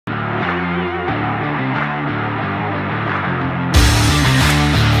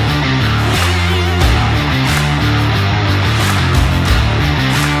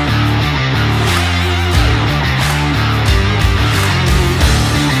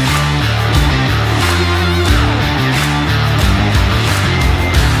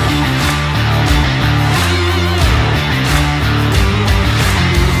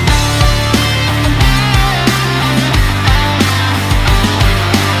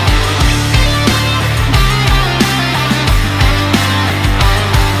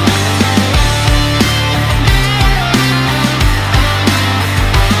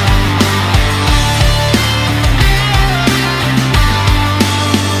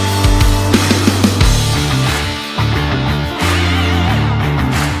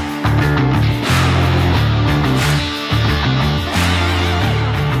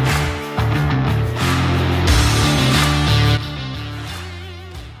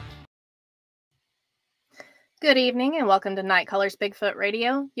Good evening and welcome to Night Colors Bigfoot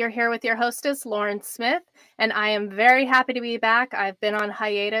Radio. You're here with your hostess, Lauren Smith, and I am very happy to be back. I've been on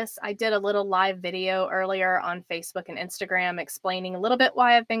hiatus. I did a little live video earlier on Facebook and Instagram explaining a little bit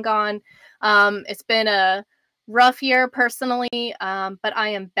why I've been gone. It's been a rough year personally, but I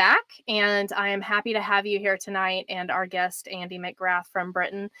am back and I am happy to have you here tonight and our guest, Andy McGrath from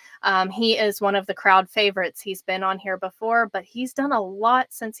Britain. He is one of the crowd favorites. He's been on here before, but he's done a lot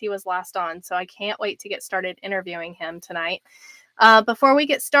since he was last on, so I can't wait to get started interviewing him tonight. Before we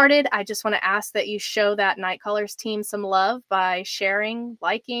get started, I just want to ask that you show that Night Colors team some love by sharing,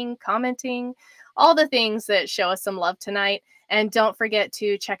 liking, commenting, all the things that show us some love tonight. And don't forget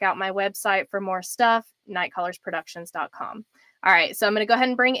to check out my website for more stuff, nightcolorsproductions.com. All right, so I'm going to go ahead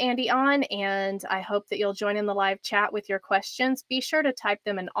and bring Andy on, and I hope that you'll join in the live chat with your questions. Be sure to type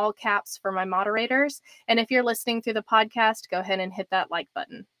them in all caps for my moderators. And if you're listening through the podcast, go ahead and hit that like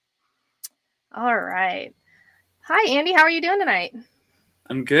button. All right. Hi, Andy. How are you doing tonight?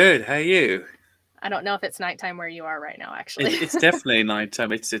 I'm good. How are you? I don't know if it's nighttime where you are right now, actually. It's definitely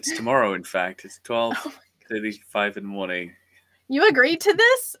nighttime. It's tomorrow, in fact. It's 12:35 in the morning. You agreed to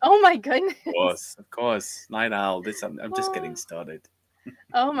this? Oh my goodness. Of course. Night owl. I'm just getting started.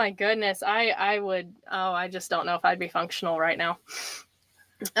 Oh my goodness. I just don't know if I'd be functional right now.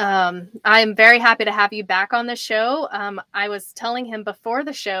 I'm very happy to have you back on the show. I was telling him before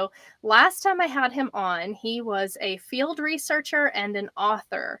the show, last time I had him on, he was a field researcher and an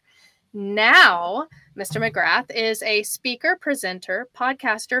author. Now, Mr. McGrath is a speaker, presenter,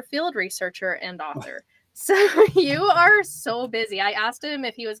 podcaster, field researcher, and author. So you are so busy. I asked him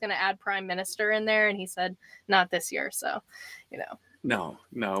if he was going to add Prime Minister in there, and he said not this year. So, you know.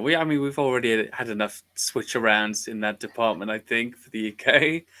 No. We've already had enough switch arounds in that department, I think, for the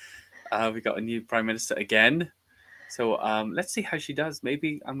UK. We got a new Prime Minister again. So let's see how she does.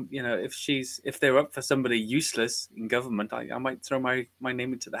 Maybe if they're up for somebody useless in government, I might throw my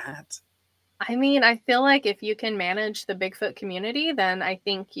name into the hat. I mean, I feel like if you can manage the Bigfoot community, then I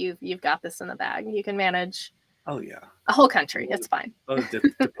think you've got this in the bag. You can manage a whole country. It's fine. Oh,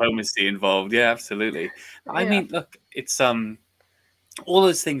 diplomacy involved. Yeah, absolutely. I mean, look, it's all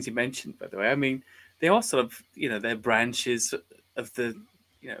those things you mentioned, by the way. I mean, they all sort of, they're branches of the,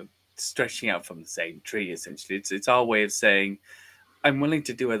 stretching out from the same tree, essentially. It's our way of saying, I'm willing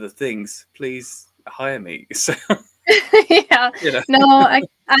to do other things. Please hire me. So yeah. No,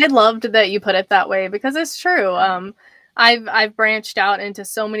 I loved that you put it that way because it's true. I've branched out into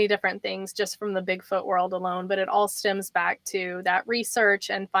so many different things just from the Bigfoot world alone, but it all stems back to that research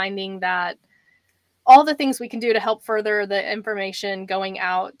and finding that all the things we can do to help further the information going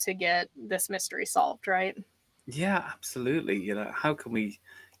out to get this mystery solved, right? Yeah, absolutely. How can we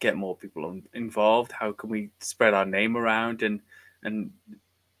get more people involved? How can we spread our name around and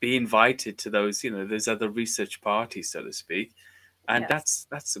be invited to those, those other research parties, so to speak? And yes,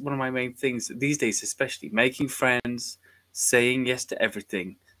 that's one of my main things these days, especially making friends, saying yes to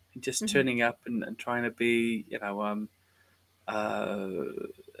everything, and just turning up and trying to be, an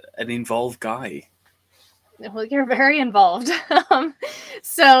involved guy. Well, you're very involved.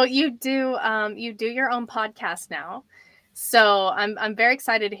 So you do your own podcast now. So I'm very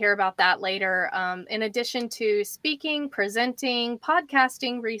excited to hear about that later. In addition to speaking, presenting,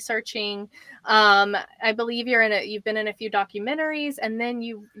 podcasting, researching, I believe you've been in a few documentaries, and then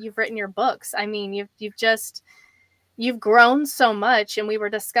you've written your books. I mean, you've grown so much, and we were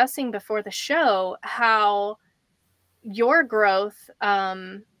discussing before the show how your growth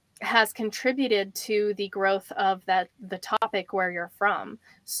has contributed to the growth of the topic where you're from.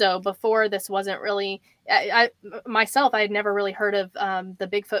 So before, this wasn't really, I had never really heard of the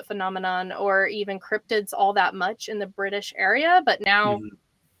Bigfoot phenomenon or even cryptids all that much in the British area, but now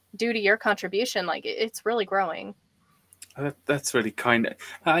due to your contribution, like it's really growing. That's really kind of,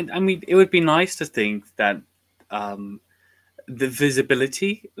 I mean, it would be nice to think that the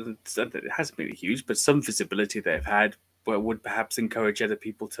visibility, it hasn't been huge, but some visibility they've had would perhaps encourage other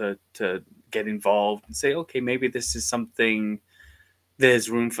people to get involved and say, okay, maybe this is something there's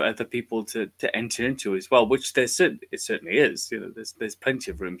room for other people to enter into as well, which it certainly is. There's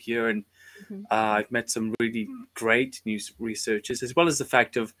plenty of room here, and I've met some really great news researchers, as well as the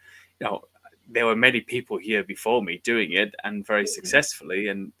fact of, there were many people here before me doing it and very successfully,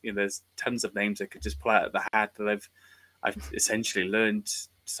 and there's tons of names I could just pull out of the hat that I've essentially learned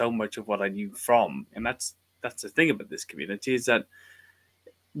so much of what I knew from, and that's the thing about this community, is that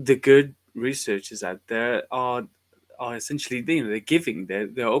the good researchers out there are essentially, they're giving,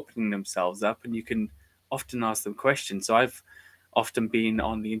 they're opening themselves up, and you can often ask them questions. So I've often been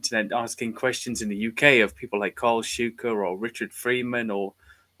on the internet asking questions in the UK of people like Carl Schuker or Richard Freeman or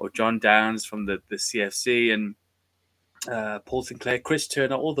or John Downs from the CFC, and Paul Sinclair, Chris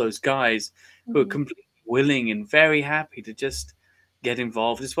Turner, all those guys who are completely willing and very happy to just get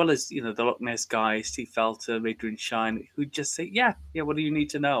involved, as well as, you know, the Loch Ness guy, Steve Felter, Adrian Shine, who just say, yeah, what do you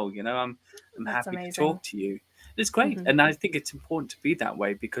need to know? You know, I'm That's happy amazing. to talk to you. It's great. And I think it's important to be that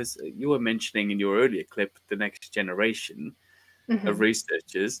way, because you were mentioning in your earlier clip the next generation of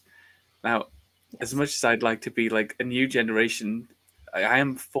researchers. Now, as much as I'd like to be like a new generation, I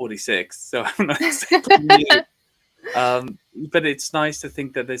am 46, so I'm not exactly new. But it's nice to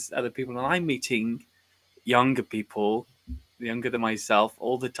think that there's other people, and I'm meeting younger people, younger than myself,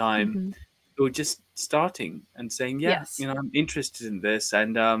 all the time, who are just starting and saying, "Yeah, Yes. you know, I'm interested in this,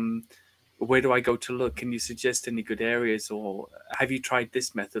 and where do I go to look? Can you suggest any good areas, or have you tried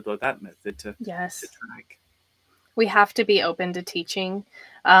this method or that method to track?" We have to be open to teaching.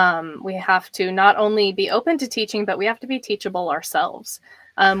 We have to not only be open to teaching, but we have to be teachable ourselves.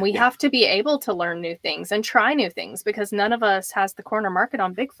 We have to be able to learn new things and try new things, because none of us has the corner market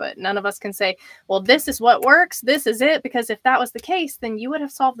on Bigfoot. None of us can say, well, this is what works. This is it. Because if that was the case, then you would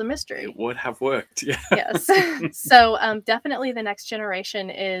have solved the mystery. It would have worked. Yeah. Yes. So definitely the next generation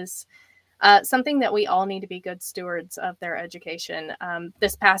is something that we all need to be good stewards of their education.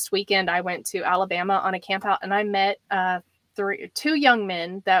 This past weekend, I went to Alabama on a camp out, and I met two young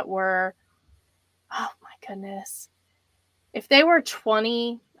men that were, oh my goodness, if they were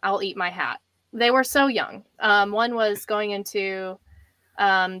 20, I'll eat my hat. They were so young. One was going into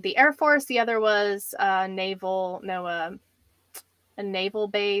the Air Force. The other was a naval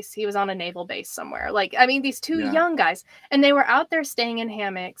base. He was on a naval base somewhere. Like, I mean, these two young guys, and they were out there staying in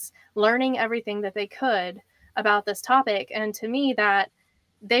hammocks, learning everything that they could about this topic. And to me, that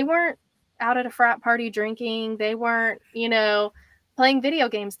they weren't out at a frat party drinking. They weren't, you know, playing video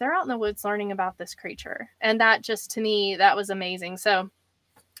games. They're out in the woods learning about this creature. And that just, to me, that was amazing. So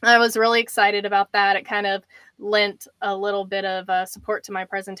I was really excited about that. It kind of lent a little bit of support to my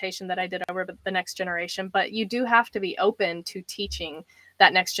presentation that I did over the next generation. But you do have to be open to teaching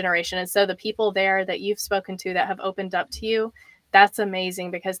that next generation. And so the people there that you've spoken to that have opened up to you, that's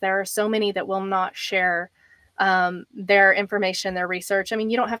amazing, because there are so many that will not share their information, their research. I mean,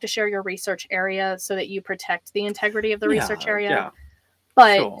 you don't have to share your research area so that you protect the integrity of the research area,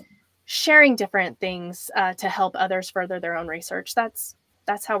 but sharing different things to help others further their own research, that's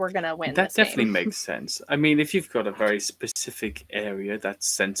how we're going to win. That definitely makes sense. I mean, if you've got a very specific area that's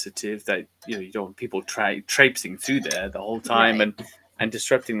sensitive, that, you know, you don't want people traipsing through there the whole time and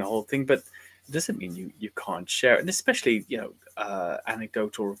disrupting the whole thing, but it doesn't mean you can't share it. And especially, you know,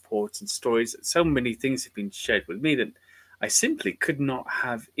 anecdotal reports and stories. So many things have been shared with me that I simply could not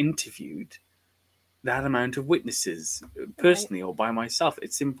have interviewed that amount of witnesses personally or by myself.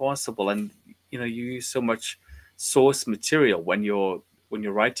 It's impossible. And, you know, you use so much source material when you're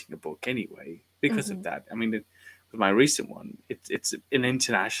writing a book anyway, because of that. I mean, with my recent one, it's an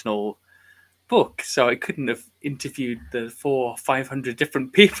international book, so I couldn't have interviewed the 400 or 500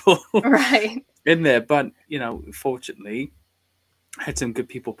 different people in there. But, you know, fortunately, I had some good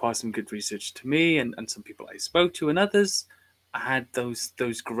people pass some good research to me, and some people I spoke to, and others I had those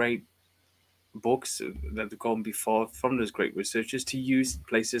great books that have gone before from those great researchers to use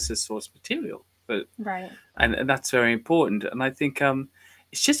places as source material. But and that's very important. And I think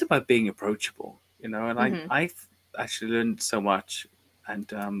it's just about being approachable, you know. And I've actually learned so much.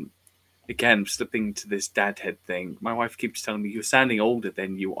 And again, slipping into this dad head thing, my wife keeps telling me, you're sounding older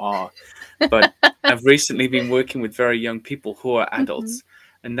than you are. But I've recently been working with very young people who are adults,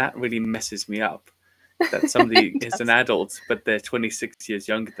 and that really messes me up. That somebody is an adult, but they're 26 years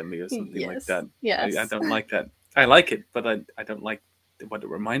younger than me or something like that. I don't like that. I like it, but I don't like what it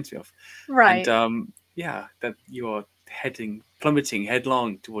reminds me of. And that you're plummeting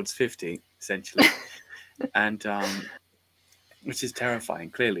headlong towards 50, essentially. And which is terrifying,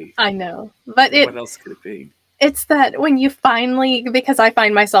 clearly. I know. But what else could it be? It's that when you finally, because I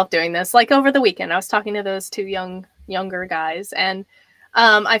find myself doing this, like over the weekend, I was talking to those two younger guys, and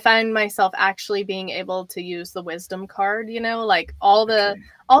I find myself actually being able to use the wisdom card, you know, like all the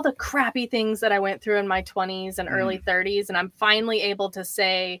crappy things that I went through in my 20s and early 30s. And I'm finally able to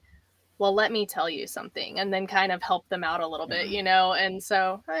say, well, let me tell you something, and then kind of help them out a little bit, you know? And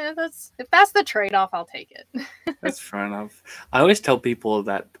so if that's the trade-off, I'll take it. That's fair enough. I always tell people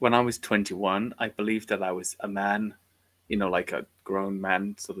that when I was 21, I believed that I was a man, you know, like a grown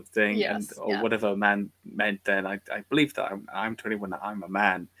man sort of thing, or whatever a man meant then. I believe that I'm 21, I'm a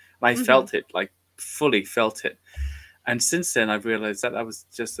man. And I felt it, like fully felt it. And since then, I've realized that was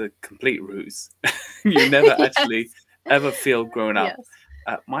just a complete ruse. You never actually ever feel grown up.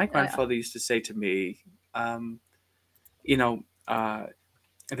 My grandfather used to say to me, you know,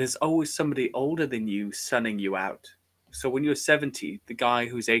 there's always somebody older than you sunning you out. So when you're 70, the guy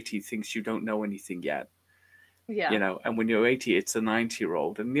who's 80 thinks you don't know anything yet. Yeah. And when you're 80, it's a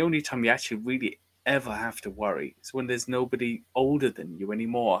 90-year-old. And the only time you actually really ever have to worry is when there's nobody older than you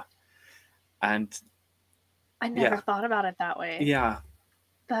anymore. And I never thought about it that way. yeah,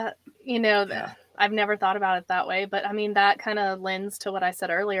 That, I've never thought about it that way, but I mean, that kind of lends to what I said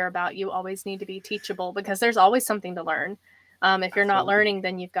earlier about you always need to be teachable, because there's always something to learn. If you're not learning,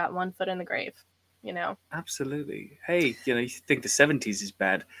 then you've got one foot in the grave, Absolutely. Hey, you think the 70s is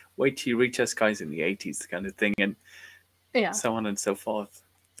bad. Wait till you reach us guys in the 80s, kind of thing, and so on and so forth.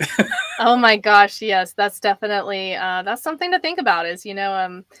 Oh my gosh, yes, that's definitely that's something to think about. Is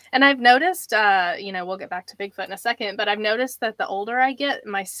and I've noticed we'll get back to Bigfoot in a second, but I've noticed that the older I get,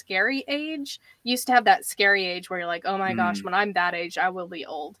 my scary age used to have that scary age where you're like, oh my gosh, when I'm that age, I will be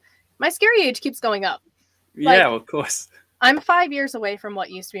old. My scary age keeps going up. Yeah, of course. I'm 5 years away from what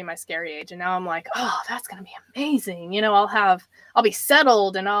used to be my scary age, and now I'm like, oh, that's gonna be amazing. I'll be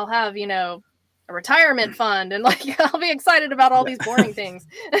settled, and I'll have a retirement fund, and I'll be excited about all these boring things.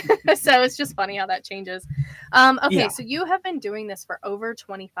 So it's just funny how that changes. Okay, so you have been doing this for over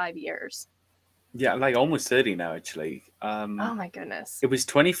 25 years. Yeah, like almost 30 now, actually. Oh my goodness. It was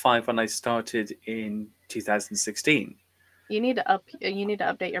 25 when I started in 2016. You need to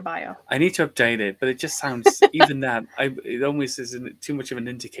update your bio. I need to update it, but it just sounds even that it almost isn't too much of an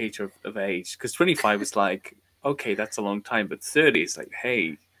indicator of age, because 25 was like, okay, that's a long time, but 30 is like,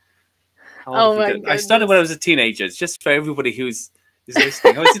 hey. Oh my goodness. I started when I was a teenager. It's just for everybody who's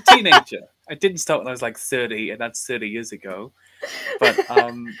listening. I was a teenager. I didn't start when I was like 30, and that's 30 years ago. But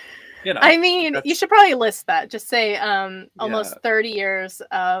I mean, you should probably list that. Just say almost 30 years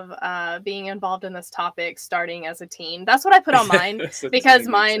of being involved in this topic, starting as a teen. That's what I put on mine, because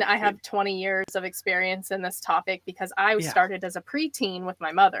mine, I have 20 years of experience in this topic, because I started as a preteen with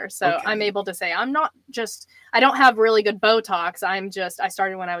my mother. So I'm able to say I don't have really good Botox. I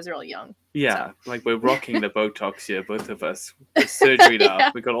started when I was really young. Yeah, so. Like we're rocking the Botox here, both of us. We're surgeryed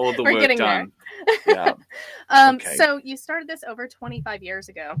up. We got all the work done. Yeah. So you started this over 25 years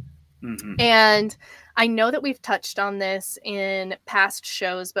ago. Mm-hmm. And I know that we've touched on this in past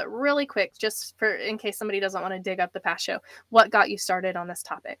shows, but really quick, just in case somebody doesn't want to dig up the past show, what got you started on this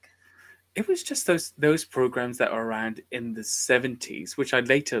topic? It was just those programs that were around in the 70s, which I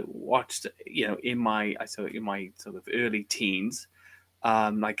later watched, in my sort of early teens,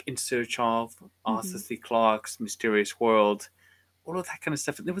 like In Search of, Arthur C. Clarke's Mysterious World, all of that kind of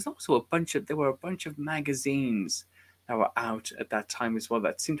stuff. And there was also a bunch of magazines that were out at that time as well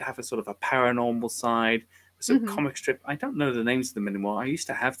that seemed to have a sort of a paranormal side, some comic strip. I don't know the names of them anymore. I used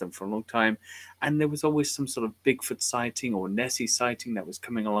to have them for a long time, and there was always some sort of Bigfoot sighting or Nessie sighting that was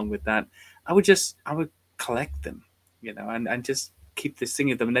coming along with that. I would collect them, and just keep this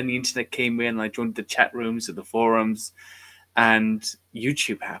thing of them. And then the internet came in, and I joined the chat rooms and the forums, and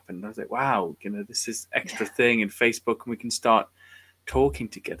YouTube happened. I was like, wow, this is extra thing, and Facebook, and we can start talking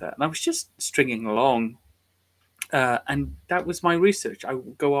together. And I was just stringing along. And that was my research. I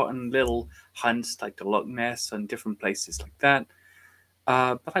would go out on little hunts like the Loch Ness and different places like that.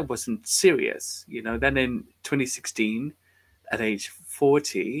 But I wasn't serious. Then in 2016, at age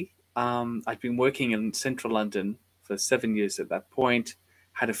 40, I'd been working in central London for 7 years at that point,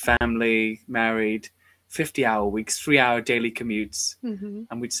 had a family, married, 50-hour weeks, 3-hour daily commutes,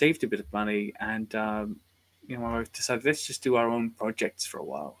 and we'd saved a bit of money. And, my wife decided, let's just do our own projects for a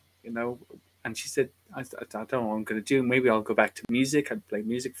while, And she said, I don't know what I'm going to do. Maybe I'll go back to music. I'd played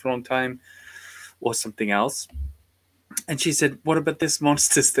music for a long time, or something else. And she said, what about this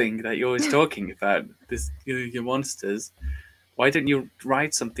monsters thing that you're always talking about? This, your monsters. Why don't you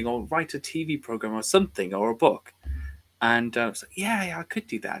write something, or write a TV program or something, or a book? And I was like, yeah, I could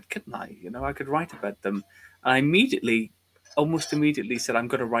do that, couldn't I? I could write about them. And I almost immediately said, I'm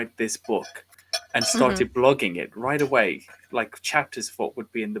going to write this book. And started blogging it right away, like chapters of what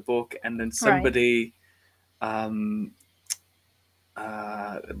would be in the book. And then somebody,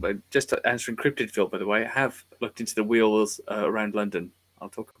 just answering Cryptid, Phil, by the way, I have looked into the wheels around London. I'll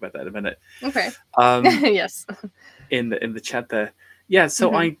talk about that in a minute. Okay. Yes. In the chat there. Yeah,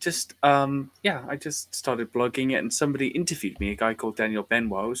 so I just started blogging it, and somebody interviewed me, a guy called Daniel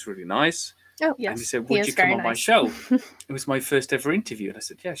Benoit, who was really nice. Oh, yes. And he said, would you come on my show? It was my first ever interview. And I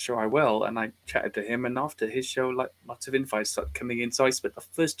said, yeah, sure, I will. And I chatted to him. And after his show, lots of invites started coming in. So I spent the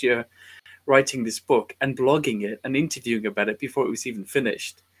first year writing this book and blogging it and interviewing about it before it was even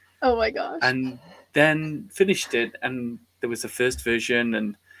finished. Oh, my gosh. And then finished it. And there was a first version.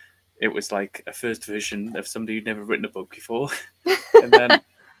 And it was like a first version of somebody who'd never written a book before. And then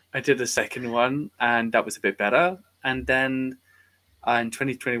I did a second one. And that was a bit better. And then In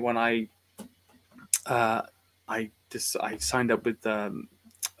 2021, I signed up with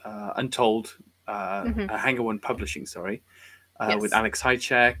Untold, Hanger One Publishing, sorry, with Alex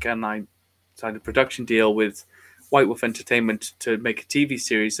Hychek, and I signed a production deal with White Wolf Entertainment to make a TV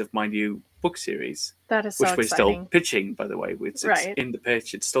series of my new book series. That is so which we're exciting. still pitching, by the way. It's in the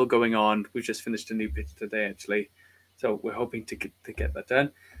pitch. It's still going on. We've just finished a new pitch today, actually. So we're hoping to get that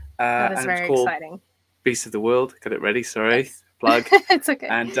done. That is and very it's called exciting. Beast of the World. Got it ready. Sorry. Yes. Plug. It's okay.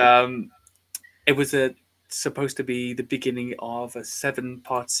 And it was supposed to be the beginning of a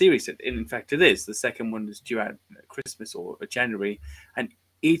 7-part series. In fact, it is. The second one is due out at Christmas or January. And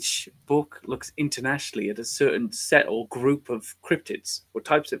each book looks internationally at a certain set or group of cryptids or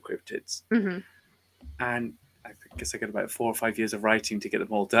types of cryptids. And I guess I got about 4 or 5 years of writing to get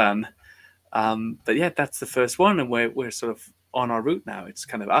them all done. But yeah, that's the first one, and we're sort of on our route now. It's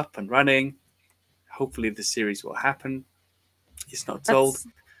kind of up and running. Hopefully the series will happen. It's not sold.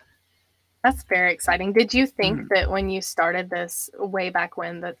 That's very exciting. Did you think that when you started this way back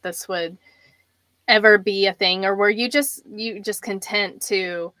when that this would ever be a thing, or were you just content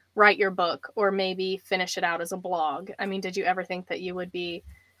to write your book or maybe finish it out as a blog? I mean, did you ever think that you would be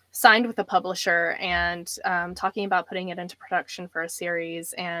signed with a publisher and talking about putting it into production for a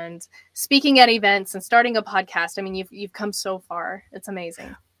series and speaking at events and starting a podcast? I mean, you've come so far. It's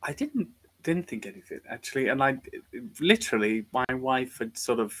amazing. I didn't think any of it, actually. And I literally, my wife had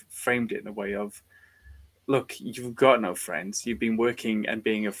sort of framed it in a way of, look, you've got no friends. You've been working and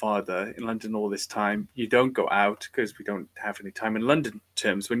being a father in London all this time. You don't go out because we don't have any time in London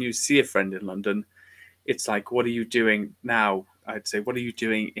terms. When you see a friend in London, it's like, what are you doing now? I'd say, what are you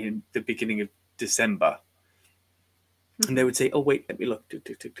doing in the beginning of December? And they would say, oh, wait, let me look.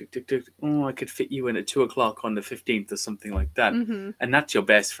 Oh, I could fit you in at 2 o'clock on the 15th or something like that. And that's your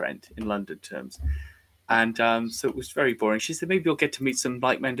best friend in London terms. And so it was very boring. She said, maybe you'll get to meet some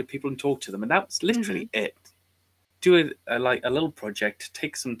like-minded people and talk to them. And that was literally it. Do a little project,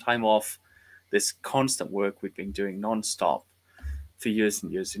 take some time off this constant work we've been doing non-stop for years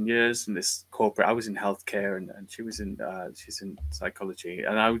and years and years. And this corporate, I was in healthcare and she was she's in psychology.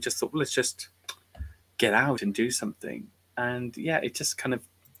 And I just thought, well, let's just get out and do something. And yeah, it just kind of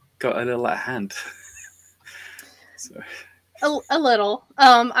got a little out of hand. So a little.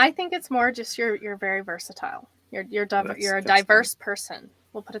 I think it's more just you're very versatile. You're a diverse person.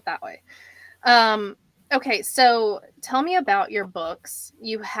 We'll put it that way. Okay, so tell me about your books.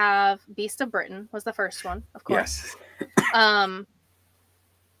 You have Beast of Britain was the first one, of course. Yes.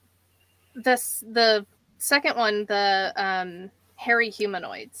 The second one, the hairy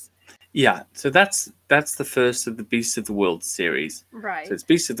humanoids. Yeah, so that's the first of the Beast of the World series. Right. So it's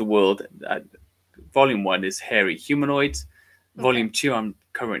Beast of the World. Volume 1 is hairy humanoids. Volume 2 I'm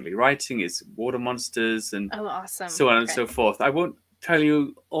currently writing is water monsters and awesome. So on and so forth. I won't tell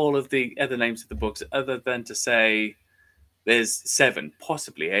you all of the other names of the books other than to say there's 7,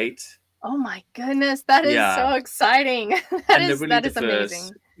 possibly 8. Oh my goodness, that is so exciting. that is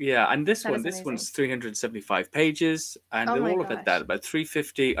amazing. Yeah, and this one's 375 pages, and they're all about that, about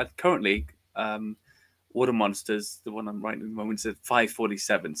 350. Currently, Water Monsters, the one I'm writing at the moment, is at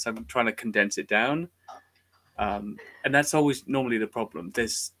 547. So I'm trying to condense it down, and that's always normally the problem.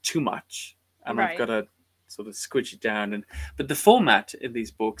 There's too much, and I've got to sort of squidge it down. But the format in these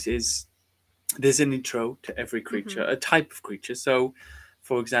books is there's an intro to every creature, a type of creature. So,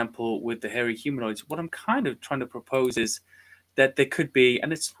 for example, with the hairy humanoids, what I'm kind of trying to propose is that there could be,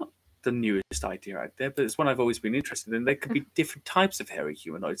 and it's not the newest idea out there, but it's one I've always been interested in, there could be different types of hairy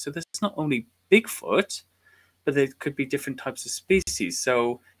humanoids. So there's not only Bigfoot, but there could be different types of species.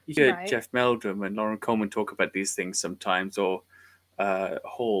 So you hear Jeff Meldrum and Lauren Coleman talk about these things sometimes, or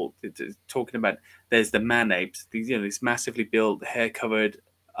Hall talking about, there's the man-apes, these massively built, hair-covered,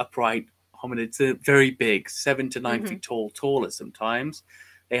 upright hominids. They're very big, 7 to 9 feet tall, taller sometimes.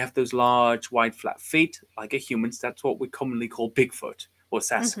 They have those large, wide, flat feet, like a human's. That's what we commonly call Bigfoot or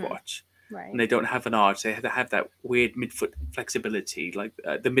Sasquatch. Right. And they don't have an arch. They have that weird midfoot flexibility, like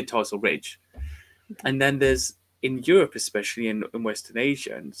the mid-tarsal ridge. And then there's, in Europe, especially in Western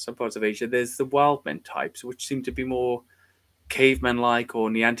Asia and some parts of Asia, there's the Wildmen types, which seem to be more caveman-like or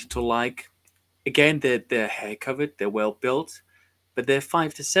Neanderthal-like. Again, they're hair-covered, they're well-built, but they're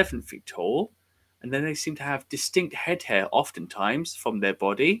 5 to 7 feet tall. And then they seem to have distinct head hair oftentimes from their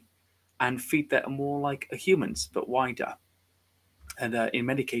body and feet that are more like a human's, but wider. And in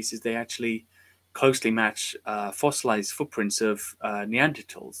many cases, they actually closely match fossilized footprints of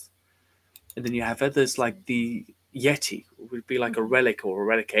Neanderthals. And then you have others like the Yeti, would be like a relic or a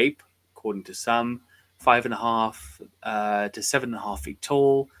relic ape, according to some, 5.5 to 7.5 feet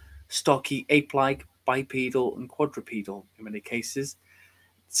tall, stocky, ape-like, bipedal and quadrupedal in many cases,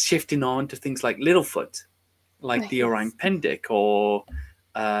 shifting on to things like Littlefoot, like the orang pendek, or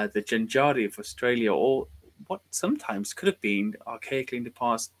the Janjari of Australia, or what sometimes could have been archaically in the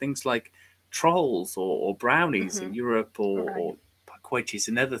past, things like trolls or brownies in Europe, or paquetes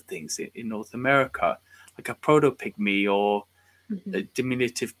and other things in North America, like a proto-pygmy or a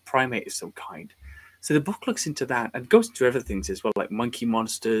diminutive primate of some kind. So the book looks into that and goes into other things as well, like monkey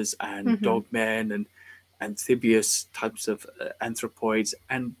monsters and dogmen and amphibious types of anthropoids,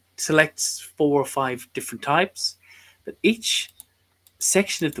 and selects 4 or 5 different types. But each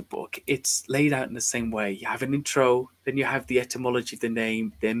section of the book, it's laid out in the same way. You have an intro, then you have the etymology of the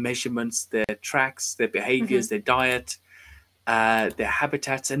name, their measurements, their tracks, their behaviors, their diet, their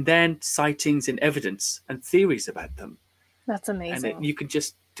habitats, and then sightings and evidence and theories about them. That's amazing. And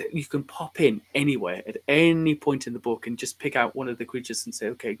you can pop in anywhere at any point in the book and just pick out one of the creatures and say,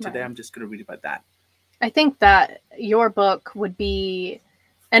 okay, today I'm just going to read about that. I think that your book would be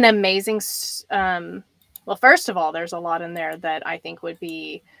an amazing, well, first of all, there's a lot in there that I think would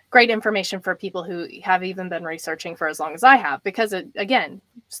be great information for people who have even been researching for as long as I have, because again,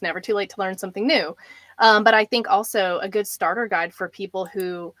 it's never too late to learn something new. But I think also a good starter guide for people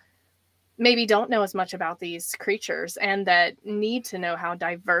who maybe don't know as much about these creatures and that need to know how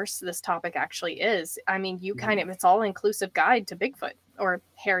diverse this topic actually is. I mean, you it's all inclusive guide to Bigfoot, or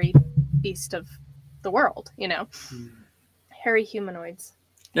hairy beast of the world, hairy humanoids,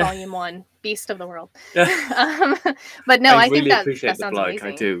 volume 1, beast of the world. But no, I really think that sounds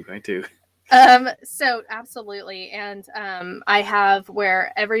amazing. I do. So absolutely. And I have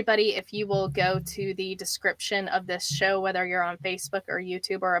where everybody, if you will go to the description of this show, whether you're on Facebook or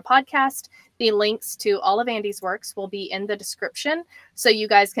YouTube or a podcast, the links to all of Andy's works will be in the description. So you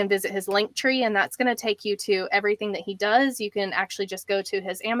guys can visit his link tree, and that's going to take you to everything that he does. You can actually just go to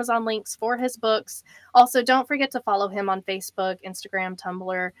his Amazon links for his books. Also, don't forget to follow him on Facebook, Instagram,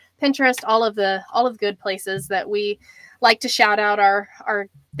 Tumblr, Pinterest, all of the good places that we like to shout out our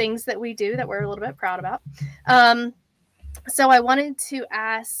things that we do that we're a little bit proud about. So I wanted to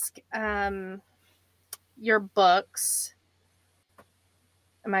ask your books.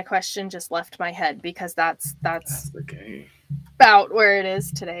 My question just left my head because that's okay. About where it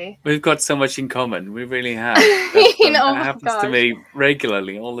is today. We've got so much in common. We really have. That happens to me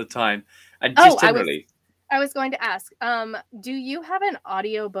regularly, all the time. And just generally. I was going to ask, do you have an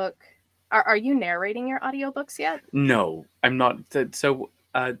audiobook? Are you narrating your audiobooks yet? No, I'm not. So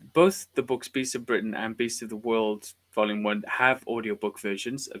both the books, Beasts of Britain and Beasts of the World, Volume 1, have audiobook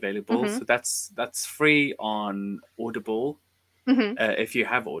versions available. So that's free on Audible. If you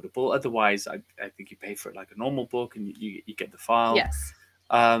have Audible. Otherwise, I think you pay for it like a normal book, and you get the file. Yes.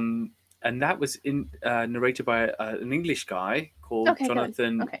 And that was narrated by an English guy called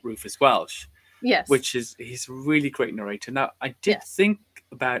Jonathan Rufus Welsh. Yes. He's a really great narrator. Now, I did think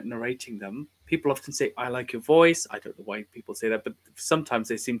about narrating them. People often say, I like your voice. I don't know why people say that, but sometimes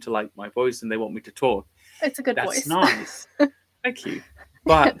they seem to like my voice and they want me to talk. It's a good voice. That's nice. Thank you.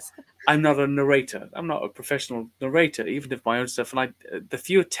 But I'm not a narrator. I'm not a professional narrator, even if my own stuff. And the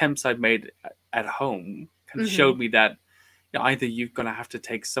few attempts I've made at home kind of showed me that either you're going to have to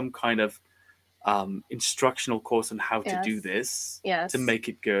take some kind of instructional course on how to do this to make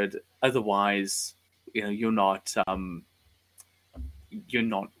it good. Otherwise, you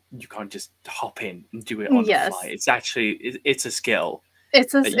can't just hop in and do it on the fly. It's actually it's a skill.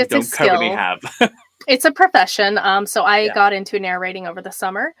 It's a currently have. It's a profession. So I got into narrating over the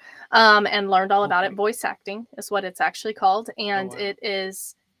summer and learned all about it. Voice acting is what it's actually called. And it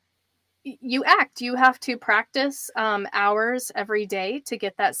is, you act. You have to practice hours every day to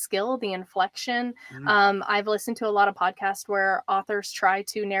get that skill, the inflection. I've listened to a lot of podcasts where authors try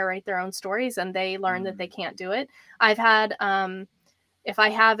to narrate their own stories and they learn that they can't do it. I've had, if I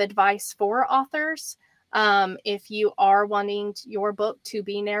have advice for authors, if you are wanting your book to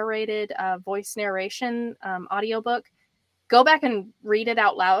be narrated, voice narration, audiobook, go back and read it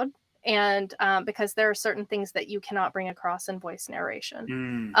out loud. And because there are certain things that you cannot bring across in voice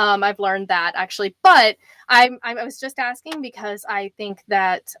narration. I've learned that actually, but I was just asking because I think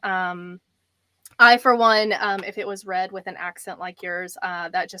that I, for one, if it was read with an accent like yours,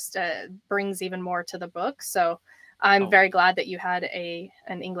 that just brings even more to the book. So I'm very glad that you had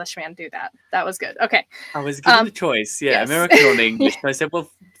an Englishman do that. That was good. Okay. I was given the choice. Yeah, American or English. And I said, well,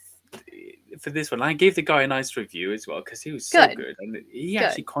 for this one, I gave the guy a nice review as well because he was so good. And he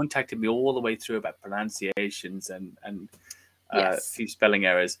actually contacted me all the way through about pronunciations and a few spelling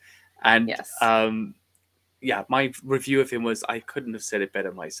errors. And my review of him was, I couldn't have said it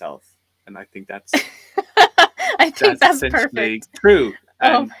better myself. And I think that's that's essentially perfect. True.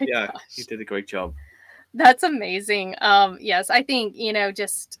 And gosh. he did a great job. That's amazing. Yes, I think,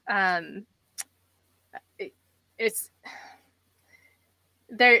 just it's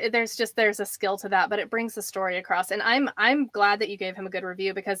there's a skill to that, but it brings the story across. And I'm glad that you gave him a good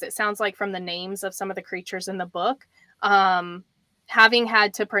review, because it sounds like from the names of some of the creatures in the book, having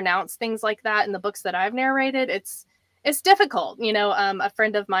had to pronounce things like that in the books that I've narrated, it's difficult. A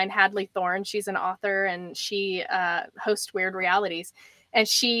friend of mine, Hadley Thorne, she's an author, and she hosts Weird Realities, and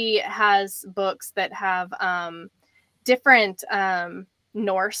she has books that have different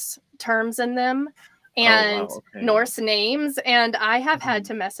Norse terms in them, and Okay, Norse names. And I have had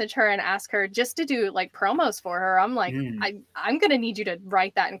to message her and ask her just to do like promos for her. I'm like, I'm going to need you to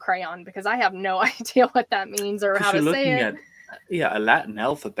write that in crayon, because I have no idea what that means or how to say it. A Latin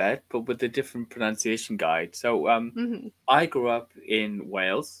alphabet, but with a different pronunciation guide. So I grew up in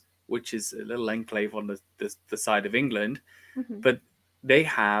Wales, which is a little enclave on the side of England, but they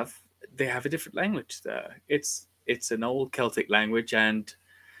have a different language there. It's an old Celtic language, and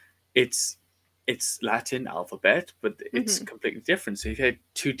it's Latin alphabet, but it's completely different. So if you had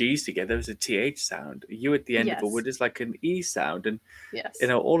two D's together, there's a TH sound. U at the end of a word is like an E sound, and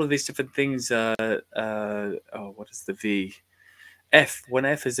all of these different things. What is the V? F, when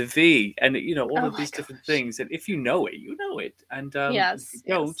F is a V, and all of these different things. And if you know it, you know it, and if you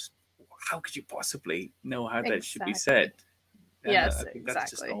don't, how could you possibly know how that should be said? Yes, I think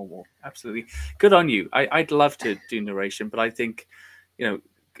that's just normal. Absolutely, good on you. I'd love to do narration, but I think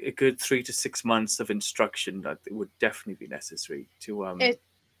a good 3 to 6 months of instruction that would definitely be necessary to.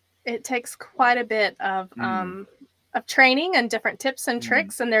 It takes quite a bit of training and different tips and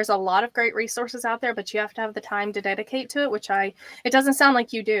tricks, and there's a lot of great resources out there, but you have to have the time to dedicate to it, which it doesn't sound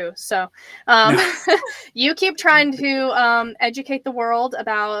like you do. So you keep trying to educate the world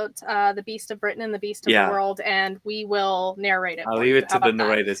about the Beast of Britain and the Beast of the World, and we will narrate it. I'll leave it to the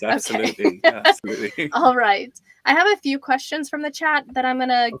narrators. Absolutely. Okay. Absolutely. All right. I have a few questions from the chat that I'm going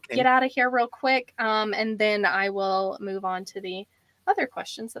to get out of here real quick, and then I will move on to the other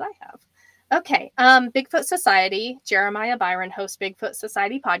questions that I have. Okay. Bigfoot Society. Jeremiah Byron hosts Bigfoot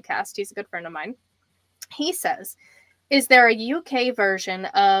Society podcast. He's a good friend of mine. He says, is there a UK version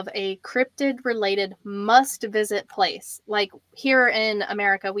of a cryptid-related must-visit place? Like here in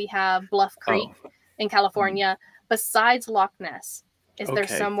America, we have Bluff Creek in California. Besides Loch Ness, is there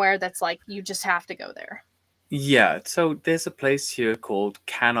somewhere that's like, you just have to go there? Yeah. So there's a place here called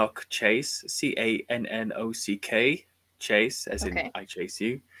Cannock Chase, Cannock, Chase, as in I chase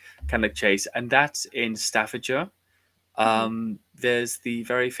you. Cannock Chase, and that's in Staffordshire. There's the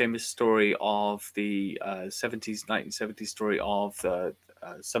very famous story of the 1970s story of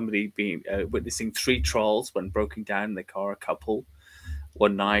somebody being witnessing 3 trolls when broken down in the car, a couple,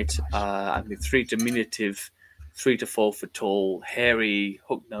 one night, and the 3 diminutive, 3 to 4 foot tall, hairy,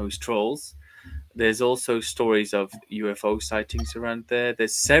 hook-nosed trolls. There's also stories of UFO sightings around there.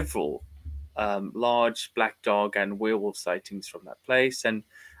 There's several large black dog and werewolf sightings from that place, and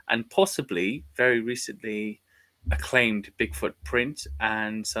possibly very recently acclaimed Bigfoot print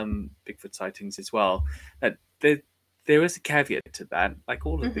and some Bigfoot sightings as well. There is a caveat to that, like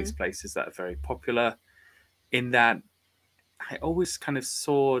all of these places that are very popular, in that I always kind of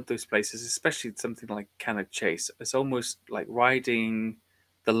saw those places, especially something like Cannock Chase, as almost like riding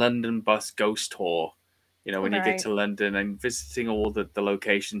the London bus ghost tour. When you get to London and visiting all the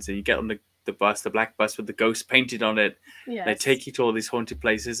locations, and you get on the bus, the black bus with the ghost painted on it. They take you to all these haunted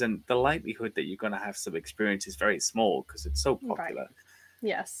places, and the likelihood that you're going to have some experience is very small because it's so popular.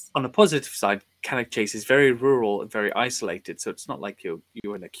 Yes. On the positive side, Cannock Chase is very rural and very isolated, so it's not like you're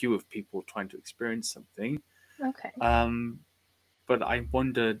in a queue of people trying to experience something. Okay. But I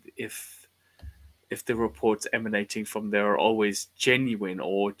wondered if the reports emanating from there are always genuine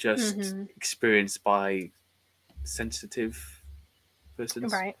or just experienced by sensitive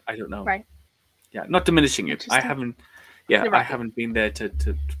persons. Right. I don't know. Right. Yeah, not diminishing it. I haven't been there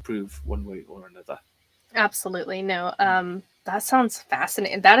to prove one way or another. Absolutely. No. That sounds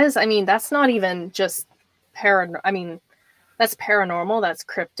fascinating. That is, that's not even just that's paranormal, that's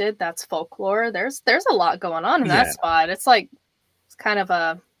cryptid, that's folklore. There's a lot going on in that spot. It's like, it's kind of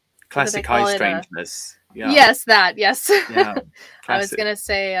a classic high strangeness. Yes, that. Yes. Yeah. I was gonna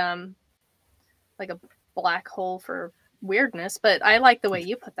say like a black hole for weirdness, but I like the way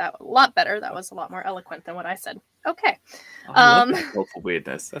you put that a lot better. That was a lot more eloquent than what I said. Okay. I love black hole for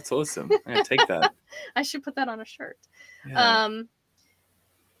weirdness. That's awesome. I'm gonna take that. I should put that on a shirt. Yeah.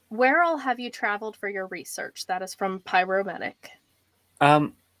 Where all have you traveled for your research? That is from Pyromedic.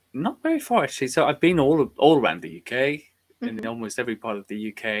 Not very far actually. So I've been all around the UK. In almost every part of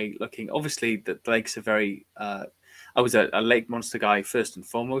the UK, looking. Obviously, the lakes are very. I was a lake monster guy first and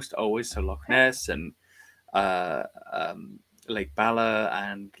foremost, always. So Loch Ness and uh, Lake Bala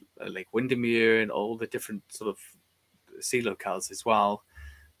and Lake Windermere and all the different sort of sea locales as well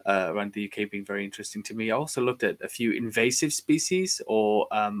around the UK being very interesting to me. I also looked at a few invasive species or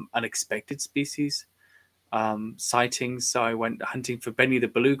unexpected species sightings. So I went hunting for Benny the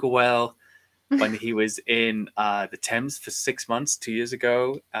beluga whale when he was in the Thames for 6 months 2 years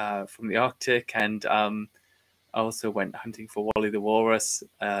ago from the Arctic, and I also went hunting for Wally the walrus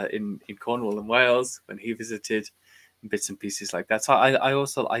in Cornwall and Wales when he visited, bits and pieces like that. So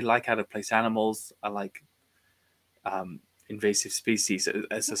I like out of place animals. I like invasive species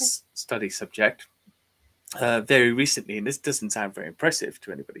as a study subject. Very recently, and this doesn't sound very impressive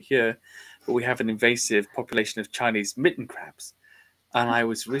to anybody here, but we have an invasive population of Chinese mitten crabs. And I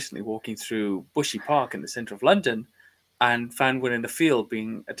was recently walking through Bushy Park in the centre of London and found one in the field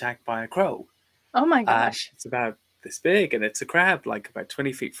being attacked by a crow. Oh my gosh. It's about this big, and it's a crab like about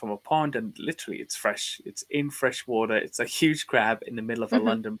 20 feet from a pond, and literally it's fresh. It's in fresh water. It's a huge crab in the middle of a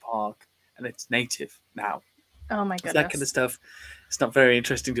London park, and it's native now. Oh my goodness. So that kind of stuff, it's not very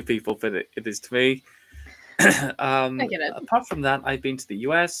interesting to people, but it is to me. I get it. Apart from that, I've been to the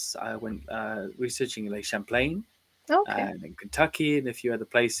US. I went researching Lake Champlain and in Kentucky and a few other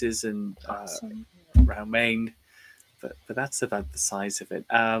places, and around Maine. But that's about the size of it.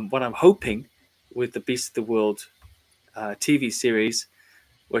 What I'm hoping with the Beast of the World TV series,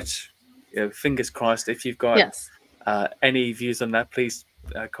 which fingers crossed, if you've got any views on that, please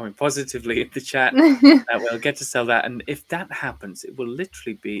comment positively in the chat. We'll get to sell that, and if that happens, it will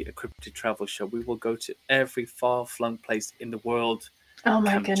literally be a cryptid travel show. We will go to every far-flung place in the world. Oh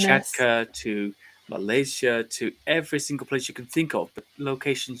my goodness! Kamchatka to Malaysia, to every single place you can think of, but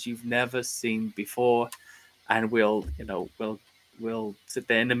locations you've never seen before, and we'll sit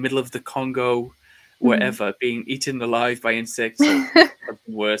there in the middle of the Congo, wherever, being eaten alive by insects, or something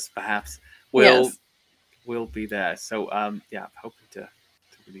worse, perhaps. We'll be there. So I'm hoping to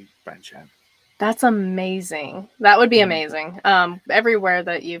really branch out. That's amazing. That would be amazing. Everywhere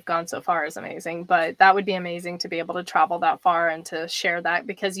that you've gone so far is amazing, but that would be amazing to be able to travel that far and to share that,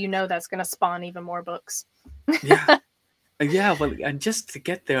 because that's going to spawn even more books. Well, and just to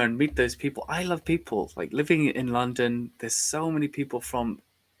get there and meet those people. I love people. Like living in London, there's so many people from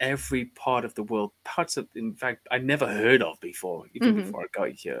every part of the world, in fact, I never heard of before, even before I got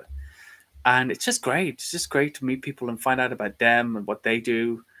here. And it's just great. It's just great to meet people and find out about them and what they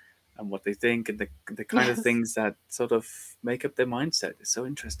do and what they think, and the kind of things that sort of make up their mindset. It's so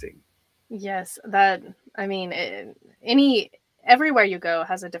interesting. Yes, everywhere you go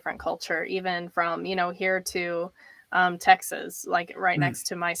has a different culture, even from, here to Texas, like right next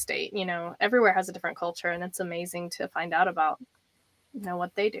to my state. Everywhere has a different culture, and it's amazing to find out about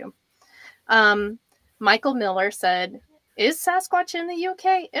what they do. Michael Miller said, is Sasquatch in the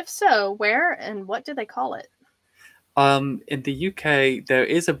UK? If so, where and what do they call it? In the UK, there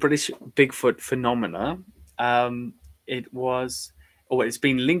is a British Bigfoot phenomena. It's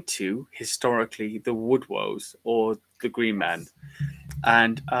been linked to historically the Woodwoes or the Green Man.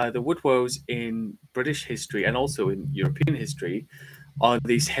 And the Woodwoes in British history and also in European history are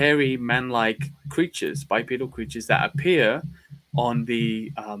these hairy man-like creatures, bipedal creatures that appear on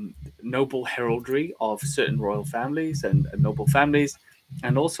the noble heraldry of certain royal families and noble families,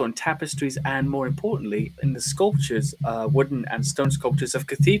 and also on tapestries, and more importantly, in the sculptures, wooden and stone sculptures of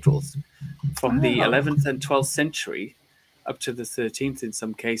cathedrals from the 11th and 12th century up to the 13th in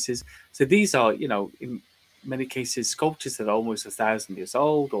some cases. So these are, in many cases, sculptures that are almost 1,000 years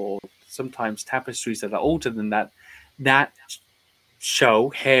old, or sometimes tapestries that are older than that, that show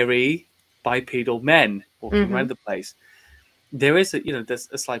hairy bipedal men walking around the place. There is there's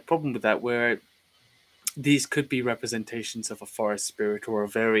a slight problem with that, where these could be representations of a forest spirit or a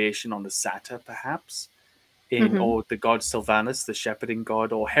variation on the satyr, perhaps, or the god Sylvanus, the shepherding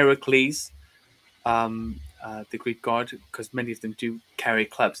god, or Heracles, the Greek god, because many of them do carry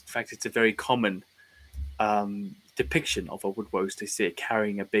clubs. In fact, it's a very common depiction of a Woodwose. They see it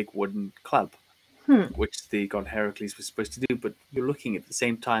carrying a big wooden club, which the god Heracles was supposed to do. But you're looking at the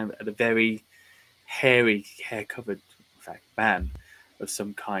same time at a very hairy, hair-covered, man of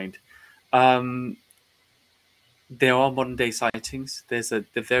some kind. There are modern day sightings. There's the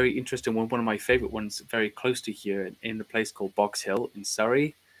very interesting one of my favorite ones, very close to here, in a place called Box Hill in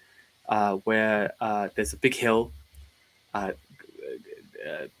Surrey, where there's a big hill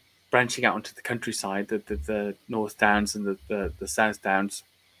branching out onto the countryside, the North Downs and the South Downs,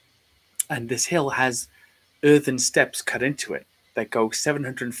 and this hill has earthen steps cut into it that go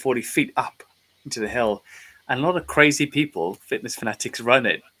 740 feet up into the hill. And a lot of crazy people, fitness fanatics, run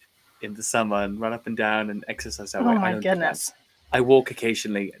it in the summer and run up and down and exercise that way. Oh my goodness. I walk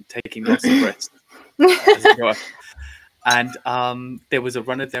occasionally, taking lots of risks. as you go up. And there was a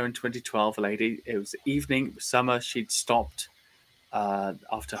runner there in 2012, a lady. It was evening, it was summer. She'd stopped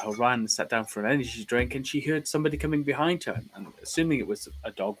after her run, sat down for an energy drink, and she heard somebody coming behind her. And assuming it was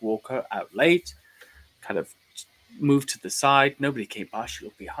a dog walker out late, kind of moved to the side. Nobody came by. She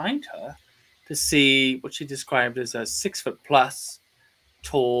looked behind her to see what she described as a 6 foot plus,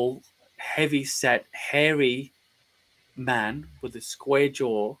 tall, heavy set, hairy man with a square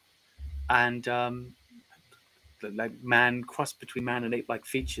jaw and like man crossed between man and ape-like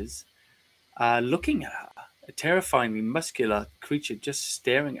features, looking at her. A terrifyingly muscular creature just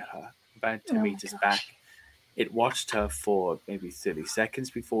staring at her about 2 meters back. It watched her for maybe 30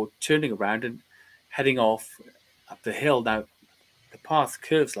 seconds before turning around and heading off up the hill. Now, the path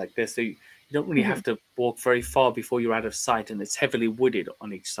curves like this, so you don't really have to walk very far before you're out of sight, and it's heavily wooded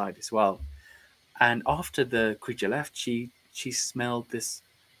on each side as well. And after the creature left, she smelled this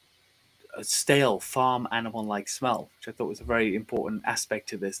stale farm animal-like smell, which I thought was a very important aspect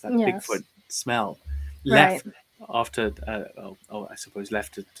to this, that Bigfoot smell. Left after, I suppose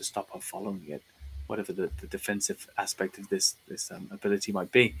left to stop her following it, whatever the defensive aspect of this ability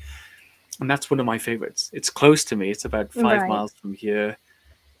might be. And that's one of my favorites. It's close to me. It's about 5 miles from here.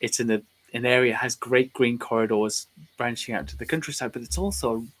 It's in an area that has great green corridors branching out to the countryside, but it's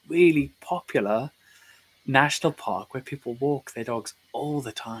also a really popular national park where people walk their dogs all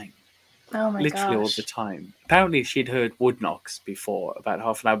the time. Oh my Literally all the time. Apparently she'd heard wood knocks before, about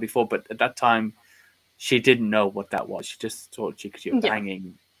half an hour before, but at that time she didn't know what that was. She just thought she could hear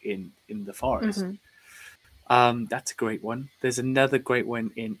banging in the forest. That's a great one. There's another great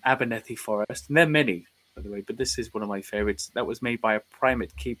one in Abernethy Forest, and there are many, by the way, but this is one of my favorites. That was made by a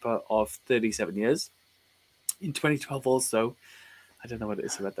primate keeper of 37 years. In 2012 also, I don't know what it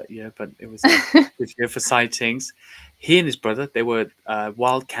is about that year, but it was a good year for sightings. He and his brother, they were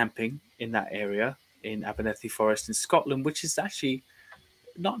wild camping in that area in Abernethy Forest in Scotland, which is actually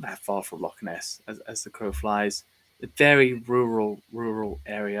not that far from Loch Ness as the crow flies. A very rural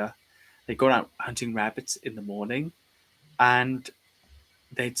area. They'd gone out hunting rabbits in the morning, and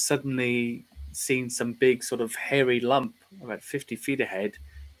they'd suddenly seen some big sort of hairy lump about 50 feet ahead,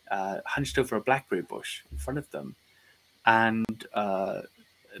 hunched over a blackberry bush in front of them. And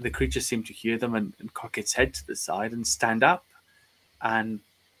the creature seemed to hear them and cock its head to the side and stand up. And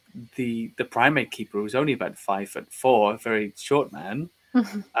the primate keeper, who was only about 5'4", a very short man,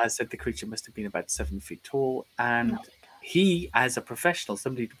 said the creature must have been about 7 feet tall. And he, as a professional,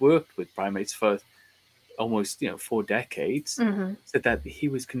 somebody who'd worked with primates for almost 4 decades, said that he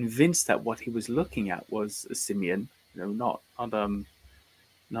was convinced that what he was looking at was a simian, not a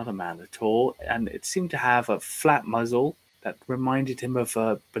man at all, and it seemed to have a flat muzzle that reminded him of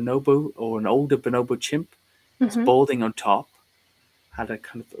a bonobo or an older bonobo chimp. It's balding on top, had a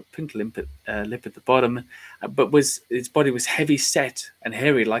kind of a pink lip at the bottom, but its body was heavy set and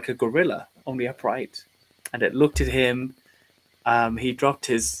hairy like a gorilla, only upright. And it looked at him. He dropped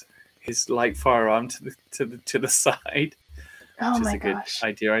his light firearm to the side, which is a good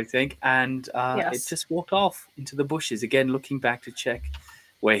idea, I think. And it just walked off into the bushes again, looking back to check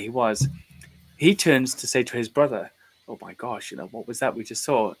where he was. He turns to say to his brother, "Oh my gosh, what was that we just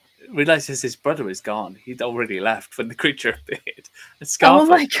saw?" Realizes his brother is gone. He'd already left when the creature appeared. And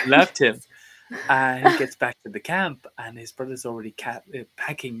Scarfa left him. And he gets back to the camp, and his brother's already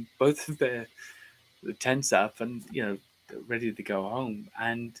packing both of the tents up and ready to go home.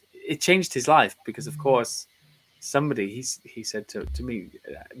 And it changed his life because, of course, somebody he said to me,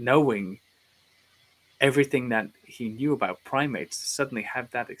 knowing everything that he knew about primates, to suddenly have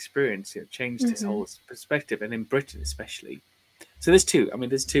that experience, changed his whole perspective, and in Britain especially. So there's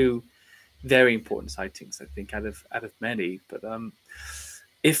two very important sightings, I think, out of many. But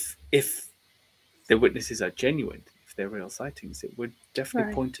if the witnesses are genuine, if they're real sightings, it would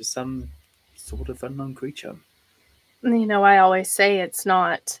definitely point to some sort of unknown creature. I always say it's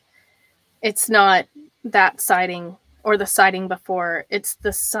not that sighting or the sighting before. It's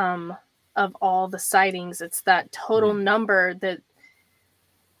the sum of all the sightings. It's that total number that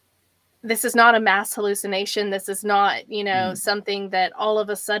this is not a mass hallucination. This is not, something that all of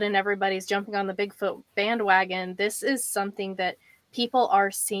a sudden everybody's jumping on the Bigfoot bandwagon. This is something that people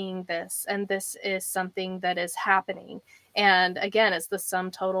are seeing this, and this is something that is happening. And again, it's the sum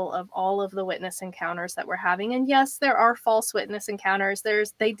total of all of the witness encounters that we're having. And yes, there are false witness encounters.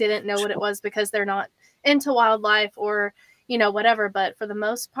 They didn't know what it was because they're not into wildlife or, whatever. But for the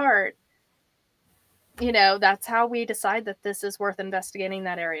most part, that's how we decide that this is worth investigating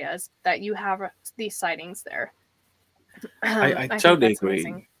that area, is that you have these sightings there. I totally agree.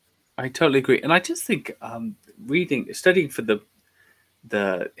 Amazing. I totally agree. And I just think studying for the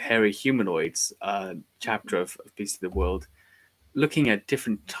the hairy humanoids chapter of Beasts of the World, looking at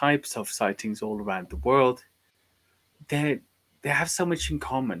different types of sightings all around the world, they have so much in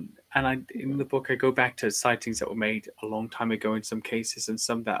common. And in the book, I go back to sightings that were made a long time ago in some cases, and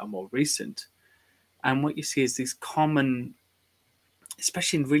some that are more recent. And what you see is these common,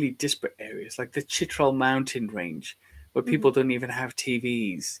 especially in really disparate areas, like the Chitral mountain range, where people don't even have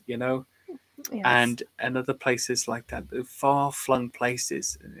TVs, you know? Yes. And other places like that, far-flung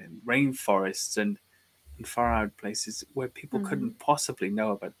places, and rainforests and far out places where people couldn't possibly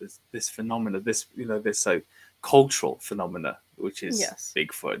know about this phenomena, this cultural phenomena, which is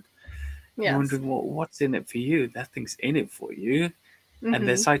Bigfoot. You're wondering, well, what's in it for you? Nothing's in it for you. And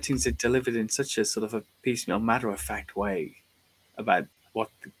their sightings are delivered in such a sort of a piecemeal, matter-of-fact way about what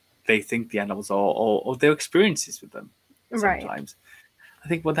they think the animals are, or their experiences with them sometimes. Right. I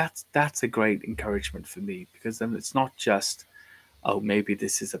think, well, that's a great encouragement for me, because then it's not just, oh, maybe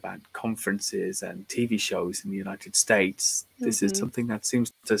this is about conferences and TV shows in the United States. This is something that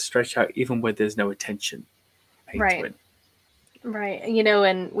seems to stretch out even where there's no attention paid to it. Right. You know,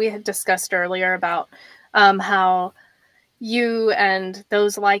 and we had discussed earlier about how you and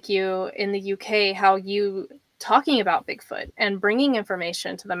those like you in the UK, how you talking about Bigfoot and bringing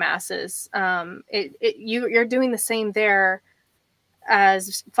information to the masses, you're doing the same there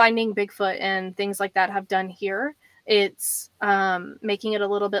as Finding Bigfoot and things like that have done here. It's making it a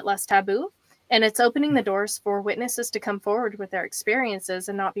little bit less taboo, and it's opening the doors for witnesses to come forward with their experiences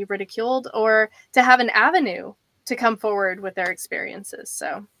and not be ridiculed, or to have an avenue to come forward with their experiences.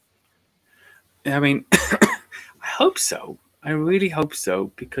 So, I mean, I hope so. I really hope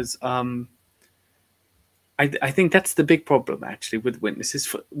so, because I think that's the big problem actually with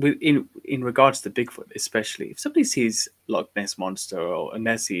witnesses in regards to Bigfoot, especially if somebody sees Loch Ness Monster or a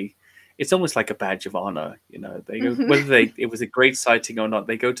Nessie, it's almost like a badge of honor. You know, they go, whether it was a great sighting or not,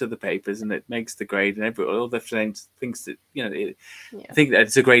 they go to the papers and it makes the grade, and all their friends thinks that, you know, think that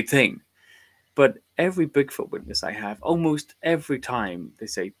it's a great thing. But every Bigfoot witness I have, almost every time, they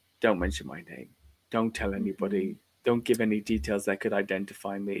say, "Don't mention my name, don't tell anybody, don't give any details that could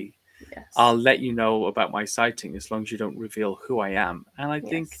identify me. Yes. I'll let you know about my sighting as long as you don't reveal who I am." And I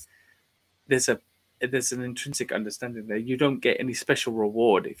think there's an intrinsic understanding there. You don't get any special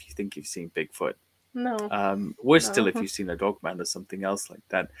reward if you think you've seen Bigfoot. No. Worse still if you've seen a dogman or something else like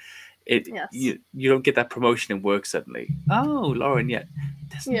that. You don't get that promotion in work suddenly. Oh, Lauren,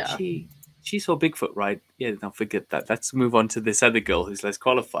 she saw Bigfoot, right? Yeah, don't forget that. Let's move on to this other girl who's less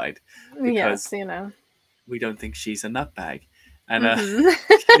qualified, because we don't think she's a nutbag. And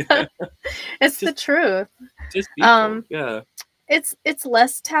it's the truth. Just people, it's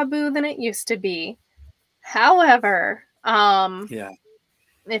less taboo than it used to be. However,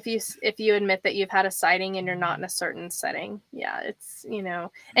 if you admit that you've had a sighting and you're not in a certain setting, it's, you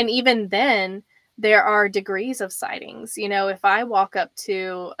know, and even then there are degrees of sightings. You know, if I walk up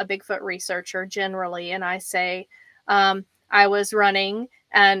to a Bigfoot researcher generally and I say, I was running,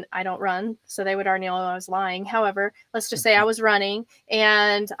 and I don't run, so they would already know I was lying. However, let's just say I was running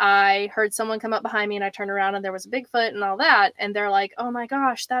and I heard someone come up behind me, and I turned around and there was a Bigfoot and all that, and they're like, "Oh my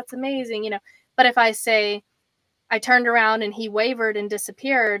gosh, that's amazing," you know. But if I say I turned around and he wavered and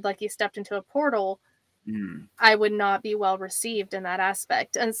disappeared like he stepped into a portal, I would not be well received in that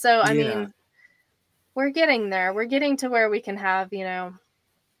aspect. And so, I mean, we're getting there. We're getting to where we can have, you know,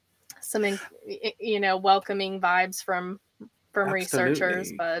 some, you know, welcoming vibes from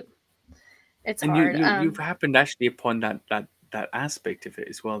researchers, but it's hard. You've happened actually upon that aspect of it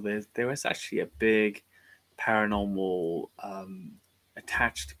as well. There was actually a big paranormal,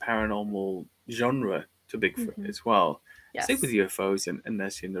 attached paranormal genre to Bigfoot as well. Same with UFOs and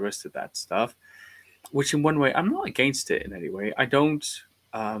Nessie and the rest of that stuff, which in one way, I'm not against it in any way. I don't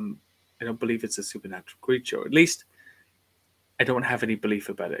believe it's a supernatural creature, or at least I don't have any belief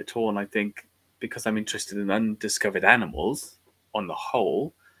about it at all. And I think because I'm interested in undiscovered animals on the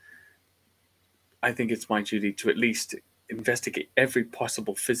whole, I think it's my duty to at least investigate every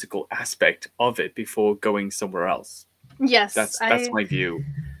possible physical aspect of it before going somewhere else. Yes, that's my view.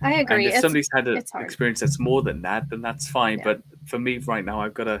 I agree. And if somebody's had an experience that's more than that, then that's fine. Yeah. But for me right now,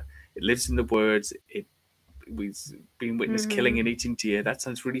 it lives in the words. We've been witness killing and eating deer. That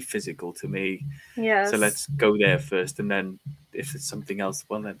sounds really physical to me. Yes. So let's go there first, and then if it's something else,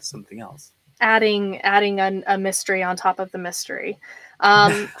 well, then it's something else. Adding a mystery on top of the mystery.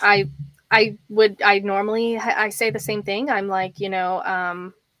 I normally say the same thing. I'm like, you know,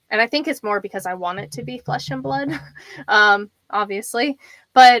 and I think it's more because I want it to be flesh and blood, obviously.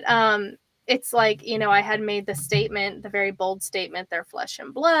 But it's like, you know, I had made the statement, the very bold statement, they're flesh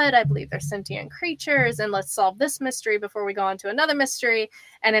and blood. I believe they're sentient creatures, and let's solve this mystery before we go on to another mystery.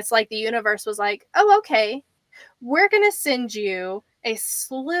 And it's like the universe was like, oh, okay, we're going to send you a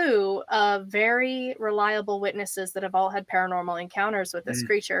slew of very reliable witnesses that have all had paranormal encounters with this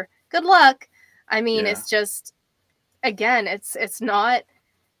creature. Good luck. I mean, it's just, again, it's not,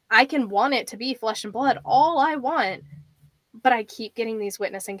 I can want it to be flesh and blood all I want, but I keep getting these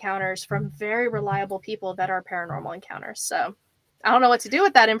witness encounters from very reliable people that are paranormal encounters. So I don't know what to do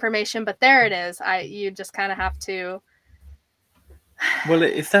with that information, but there it is. You just kind of have to. Well,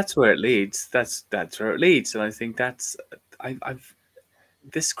 if that's where it leads, that's where it leads, and I think that's I've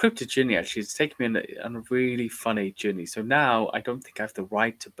this cryptid journey actually, it's taken me on a really funny journey. So now I don't think I have the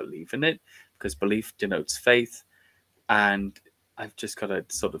right to believe in it, because belief denotes faith, and I've just got to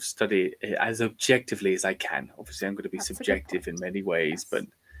sort of study it as objectively as I can. Obviously, I'm going to be subjective in many ways, but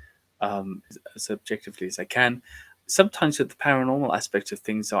as objectively as I can. Sometimes with the paranormal aspect of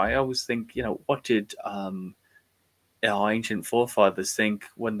things, I always think, you know, what did our ancient forefathers think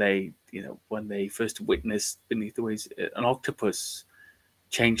when they first witnessed beneath the waves an octopus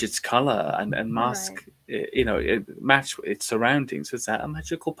change its color and mask, it match its surroundings? Was that a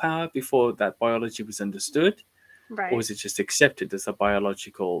magical power before that biology was understood? Right. Or was it just accepted as a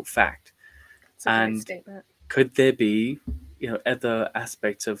biological fact? That's a great statement. Could there be, other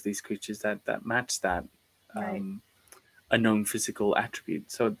aspects of these creatures that match that unknown physical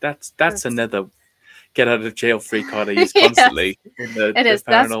attribute? So that's another get out of jail free card I use constantly. Yes. It is.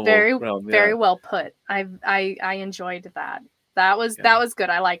 That's very very well put. I enjoyed that. That was good.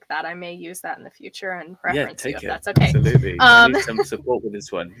 I like that. I may use that in the future and reference you if that's okay. Absolutely. I need some support with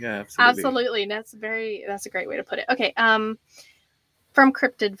this one. Yeah, absolutely. That's a great way to put it. Okay. From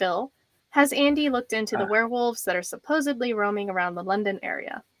Cryptidville, has Andy looked into the werewolves that are supposedly roaming around the London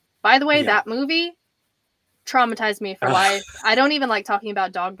area? By the way, that movie traumatized me for life. I don't even like talking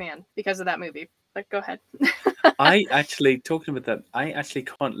about Dogman because of that movie. But go ahead. I actually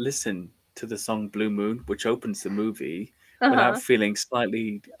can't listen to the song Blue Moon, which opens the movie, without feeling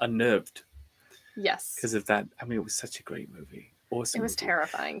slightly unnerved. Yes. Because of that. I mean, it was such a great movie. Awesome. It was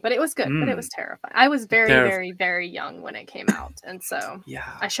terrifying, but it was good. But it was terrifying. I was very, very, very young when it came out. And so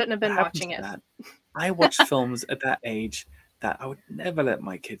I shouldn't have been watching it. I watched films at that age that I would never let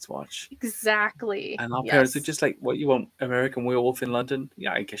my kids watch. Exactly. And our parents were just like, what, you want American Werewolf in London?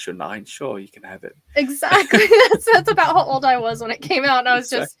 Yeah, I guess you're 9. Sure, you can have it. Exactly. That's about how old I was when it came out. And I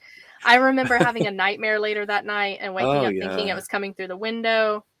was I remember having a nightmare later that night and waking up thinking it was coming through the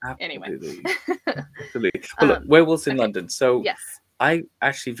window. Absolutely. Anyway. Absolutely. Well, look, werewolves in London. So yes. I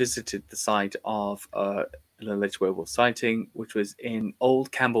actually visited the site of an alleged werewolf sighting, which was in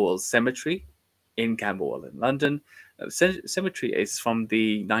Old Camberwell Cemetery in Camberwell in London. The cemetery is from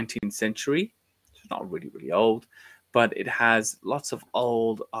the 19th century. It's not really, really old, but it has lots of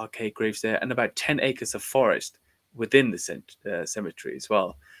old archaic graves there and about 10 acres of forest within the cemetery as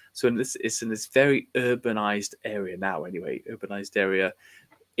well. So it's in this very urbanized area now, anyway, urbanized area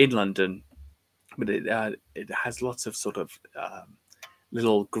in London. But it has lots of sort of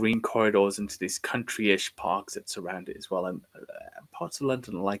little green corridors into these country-ish parks that surround it as well. And parts of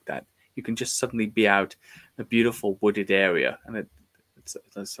London are like that. You can just suddenly be out in a beautiful wooded area, and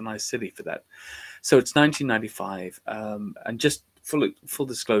it's a nice city for that. So it's 1995, and just full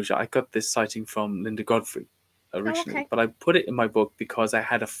disclosure, I got this sighting from Linda Godfrey originally, but I put it in my book because I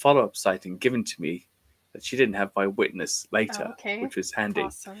had a follow-up sighting given to me that she didn't have by witness later, which was handy.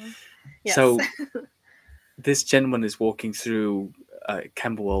 Awesome. Yes. So this gentleman is walking through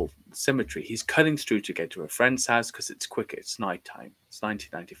Camberwell Cemetery. He's cutting through to get to a friend's house because it's quicker. It's nighttime. It's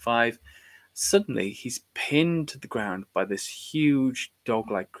 1995. Suddenly, he's pinned to the ground by this huge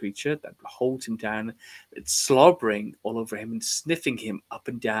dog-like creature that holds him down. It's slobbering all over him and sniffing him up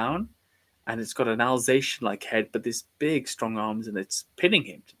and down. And it's got an Alsatian-like head, but this big, strong arms, and it's pinning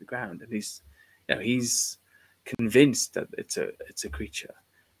him to the ground. And he's convinced that it's a creature.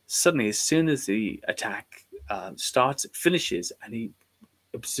 Suddenly, as soon as the attack starts, it finishes, and he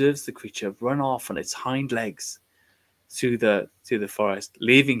observes the creature run off on its hind legs through the forest,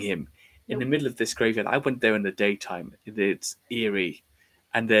 leaving him in the middle of this graveyard. I went there in the daytime. It's eerie,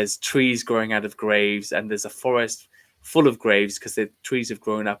 and there's trees growing out of graves, and there's a forest full of graves because the trees have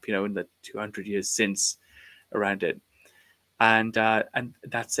grown up, in the 200 years since around it, and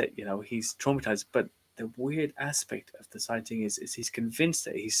that's it. He's traumatized, but the weird aspect of the sighting is he's convinced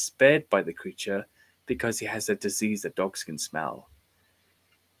that he's spared by the creature because he has a disease that dogs can smell.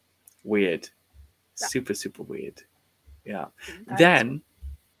 Weird. Super, super weird. Yeah. Then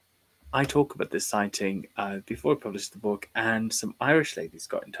I talk about this sighting before I published the book, and some Irish ladies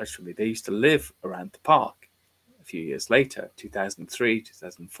got in touch with me. They used to live around the park a few years later, 2003,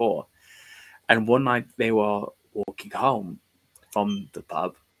 2004. And one night they were walking home from the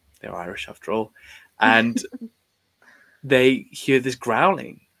pub. They're Irish after all. And they hear this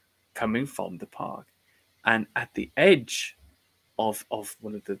growling coming from the park. And at the edge of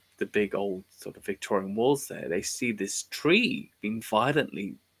one of the big old sort of Victorian walls there, they see this tree being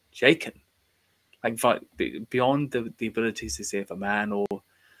violently shaken. Like beyond the abilities to say of a man or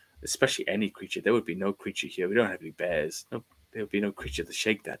especially any creature. There would be no creature here. We don't have any bears. No, there would be no creature to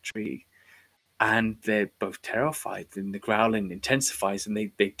shake that tree. And they're both terrified, and the growling intensifies, and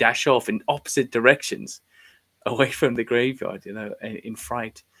they dash off in opposite directions away from the graveyard, in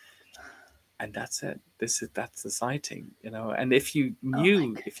fright. And that's it. That's the sighting, And if you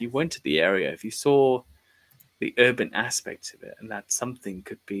knew, if you went to the area, if you saw the urban aspects of it, and that something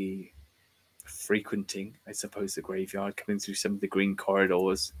could be frequenting, I suppose, the graveyard, coming through some of the green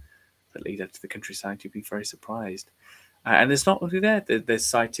corridors that lead up to the countryside, you'd be very surprised. And there's not only that. There's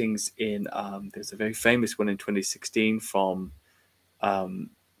sightings in. There's a very famous one in 2016 from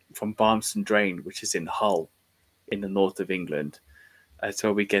Barmston Drain, which is in Hull, in the north of England. It's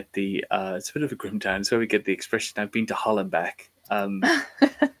where we get the. It's a bit of a grim town. It's where we get the expression "I've been to Hull and back."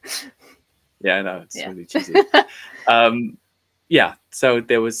 Yeah, I know, it's really cheesy. Yeah, so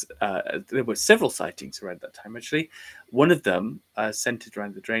there were several sightings around that time. Actually, one of them centered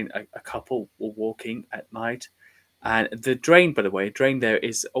around the drain. A couple were walking at night, and the drain, by the way, a drain there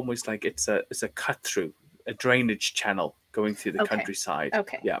is almost like it's a cut through, a drainage channel going through the countryside.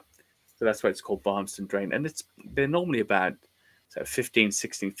 Okay. Yeah, so that's why it's called Barmston Drain, and they're normally about 15,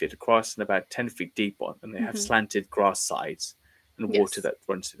 16 feet across and about 10 feet deep and they have slanted grass sides and water that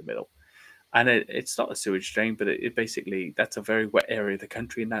runs through the middle. And it's not a sewage drain, but it basically, that's a very wet area of the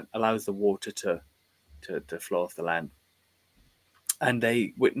country, and that allows the water to flow off the land. And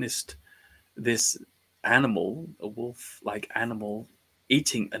they witnessed this animal, a wolf-like animal,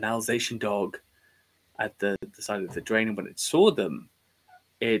 eating an Alsatian dog at the side of the drain. And when it saw them,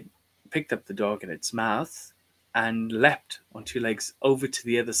 it picked up the dog in its mouth and leapt on two legs over to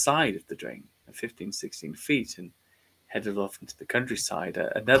the other side of the drain, 15, 16 feet, and headed off into the countryside.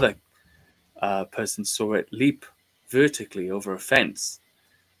 Another person saw it leap vertically over a fence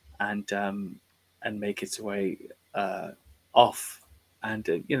and make its way off. And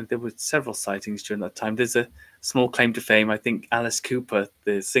there were several sightings during that time. There's a small claim to fame. I think Alice Cooper,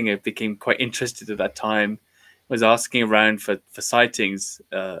 the singer, became quite interested at that time, was asking around for sightings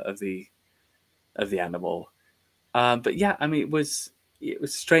of the animal. But yeah, I mean, it was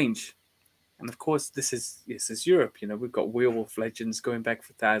strange. And of course, this is Europe. We've got werewolf legends going back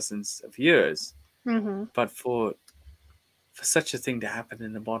for thousands of years. Mm-hmm. But for such a thing to happen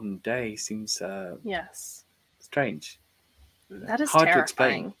in the modern day seems strange. That is hard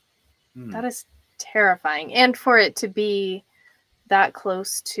terrifying. To explain. That is terrifying, and for it to be that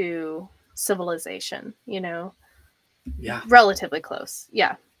close to civilization, relatively close.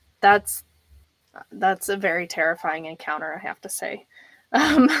 Yeah, that's a very terrifying encounter, I have to say.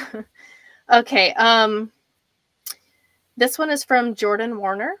 Okay. This one is from Jordan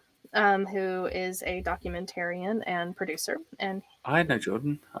Warner, who is a documentarian and producer. And I know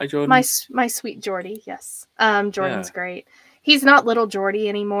Jordan. Hi, Jordan. My sweet Jordy. Yes. Jordan's great. He's not little Jordy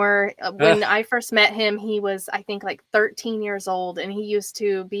anymore. When I first met him, he was, I think, like 13 years old, and he used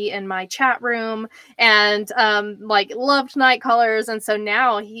to be in my chat room and loved night colors. And so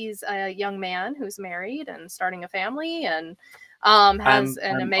now he's a young man who's married and starting a family and has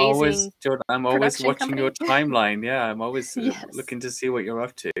an amazing. Jordan, I'm always watching company. your timeline. Yeah, I'm always looking to see what you're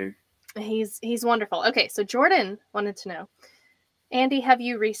up to. He's wonderful. Okay, so Jordan wanted to know, Andy, have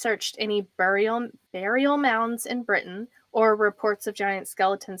you researched any burial mounds in Britain or reports of giant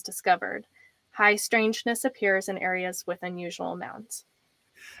skeletons discovered? High strangeness appears in areas with unusual mounds.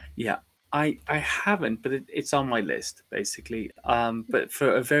 Yeah, I haven't, but it's on my list basically. But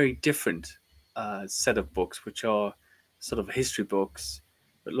for a very different set of books, which are sort of history books,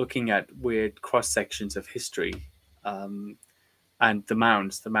 but looking at weird cross sections of history, and the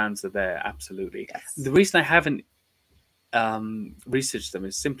mounds are there absolutely. Yes. The reason I haven't researched them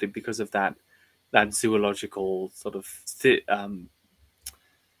is simply because of that zoological sort of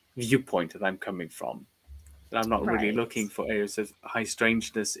viewpoint that I'm coming from. That I'm not really looking for areas of high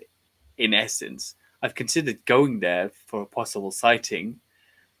strangeness. In essence, I've considered going there for a possible sighting,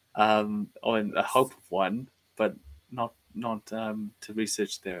 or in the hope of one, but not to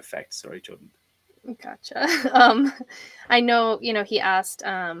research their effects. Sorry, Jordan. Gotcha. I know, he asked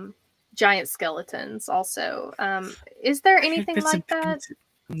giant skeletons also. Is there anything like that?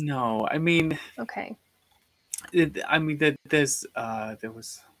 No, I mean, Okay. there's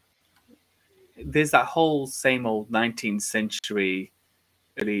there's that whole same old 19th century,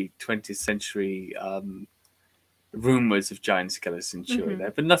 early 20th century rumors of giant skeletons here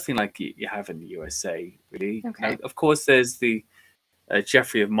there, but nothing like you have in the USA, really. Now, Okay. of course, there's the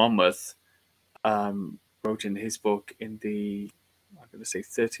Geoffrey of Monmouth wrote in his book in the, I'm going to say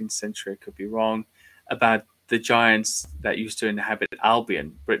 13th century, I could be wrong, about the giants that used to inhabit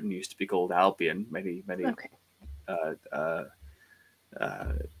Albion. Britain used to be called Albion many, Okay. uh, uh,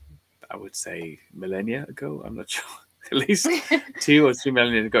 uh, I would say millennia ago. I'm not sure. At least 2 or 3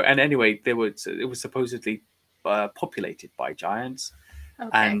 million ago. And anyway, it was supposedly populated by giants. Okay.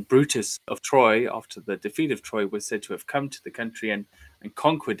 And Brutus of Troy, after the defeat of Troy, was said to have come to the country and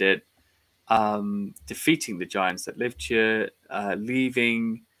conquered it, defeating the giants that lived here,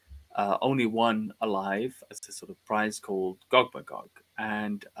 leaving only one alive as a sort of prize called Gog-Magog.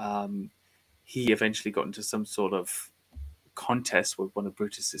 And he eventually got into some sort of contest with one of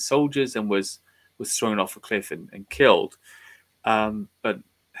Brutus's soldiers and was thrown off a cliff and killed. But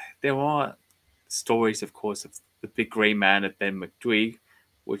there are stories, of course, of the big grey man of Ben McDwee,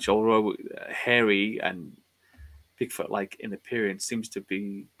 which, although hairy and Bigfoot-like in appearance, seems to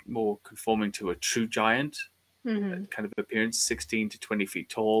be more conforming to a true giant kind of appearance, 16 to 20 feet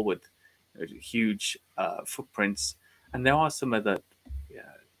tall with huge footprints. And there are some other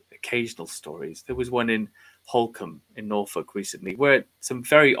occasional stories. There was one in Holcombe in Norfolk recently where some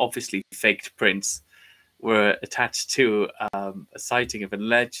very obviously faked prints were attached to a sighting of an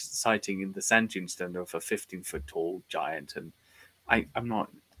alleged sighting in the sand dunes down of a 15-foot tall giant. And I'm not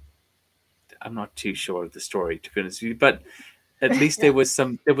too sure of the story, to be honest with you, but at least there was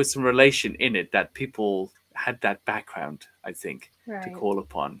some relation in it that people had that background, I think, to call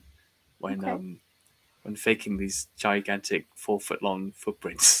upon when faking these gigantic 4-foot long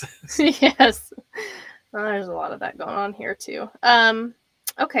footprints. Yes. Well, there's a lot of that going on here too.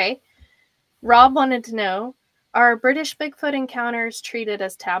 Okay. Rob wanted to know, are British Bigfoot encounters treated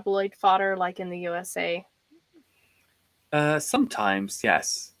as tabloid fodder like in the USA? Sometimes,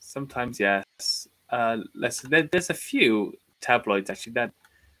 yes. Sometimes, yes. There's a few tabloids actually that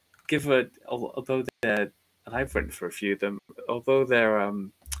give it, although they're, and I've written for a few of them, although their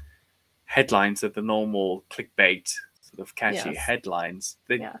headlines are the normal clickbait sort of catchy headlines,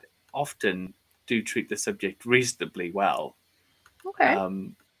 they often do treat the subject reasonably well. Okay.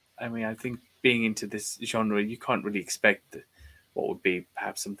 I mean, I think being into this genre, you can't really expect what would be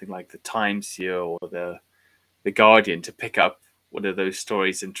perhaps something like the Times here or the Guardian to pick up one of those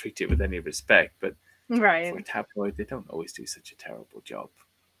stories and treat it with any respect. But for a tabloid, they don't always do such a terrible job.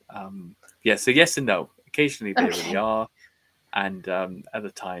 So yes and no. Occasionally they really are, and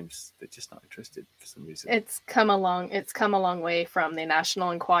other times they're just not interested for some reason. It's come a long way from the National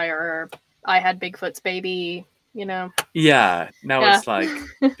Enquirer. I had Bigfoot's baby. Yeah, now it's like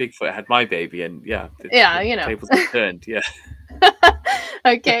Bigfoot had my baby, and the tables are turned. Yeah.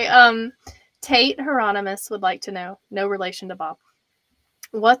 Okay. Tate Hieronymus would like to know, no relation to Bob,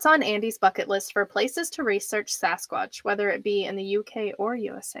 what's on Andy's bucket list for places to research Sasquatch, whether it be in the UK or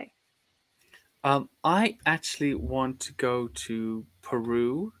USA? I actually want to go to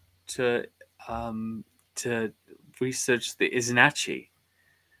Peru to research the Izanachi,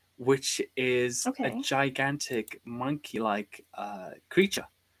 which is a gigantic monkey-like creature.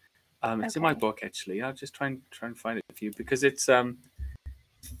 It's in my book, actually. I'll just try and find it for you because it's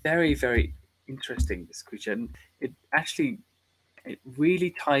very, very interesting, this creature. And it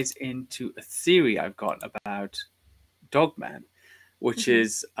really ties into a theory I've got about Dogman, which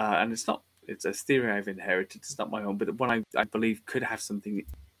is, and it's a theory I've inherited. It's not my own, but one I believe could have something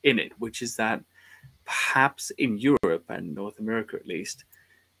in it, which is that perhaps in Europe and North America, at least,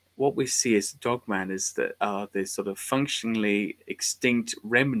 what we see as Dogman is that the sort of functionally extinct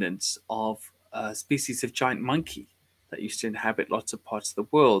remnants of a species of giant monkey that used to inhabit lots of parts of the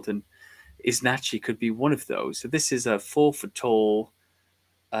world, and Izanachi could be one of those. So this is a 4-foot tall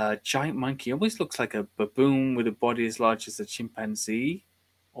giant monkey. Always looks like a baboon with a body as large as a chimpanzee,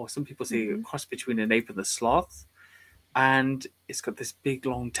 or some people say a cross between an ape and a sloth. And it's got this big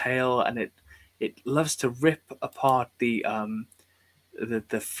long tail, and it loves to rip apart the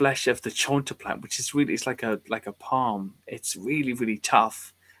flesh of the chonta plant, which is really, it's like a palm. It's really, really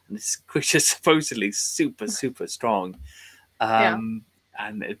tough, and this creature's supposedly super, super strong.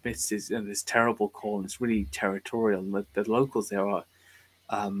 And it emits this terrible call, and it's really territorial. And the locals there are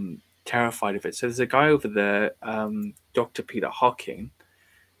terrified of it. So there's a guy over there, Dr. Peter Hawking,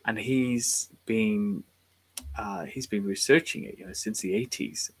 and he's been researching it, since the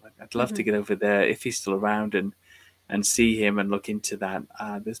 80s. I'd love to get over there if he's still around and and see him and look into that.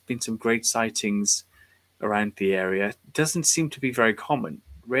 There's been some great sightings around the area. It doesn't seem to be very common,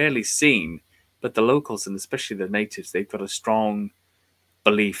 rarely seen, but the locals and especially the natives, they've got a strong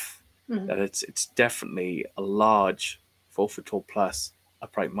belief that it's definitely a large 4 foot tall plus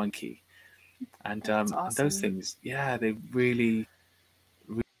upright monkey. And That's and those awesome. things, yeah, they really,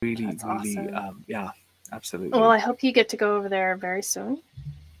 That's awesome. yeah, absolutely. Well, I hope you get to go over there very soon.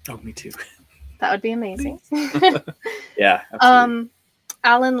 Oh, me too. That would be amazing. Yeah, absolutely.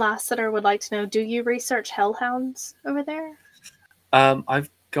 Alan Lasseter would like to know, do you research hellhounds over there? I've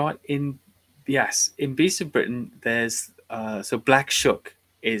got yes, in Beasts of Britain, there's so Black Shook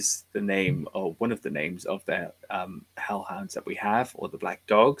is the name or one of the names of the hellhounds that we have, or the black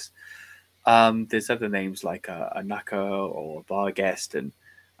dogs. There's other names like a Naka or a Barghest and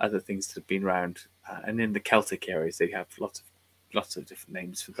other things that have been around. And in the Celtic areas, they have lots of different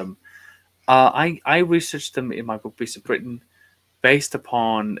names for them. I researched them in my book Beasts of Britain based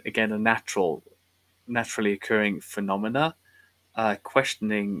upon, again, a naturally occurring phenomena,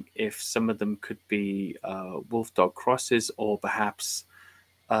 questioning if some of them could be wolf dog crosses or perhaps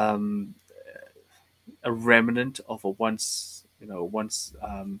a remnant of a once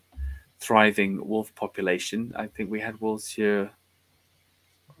thriving wolf population. I think we had wolves here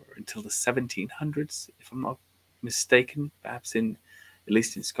until the 1700s, if I'm not mistaken, perhaps at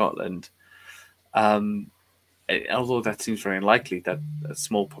least in Scotland. Although that seems very unlikely that a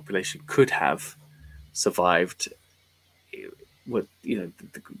small population could have survived. What the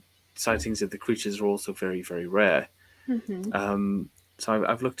sightings of the creatures are also very, very rare. So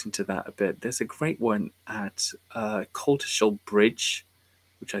I've looked into that a bit. There's a great one at Coltishall Bridge,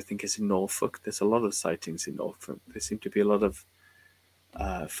 which I think is in Norfolk. There's a lot of sightings in Norfolk. There seem to be a lot of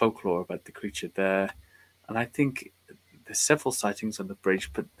folklore about the creature there. And I think there's several sightings on the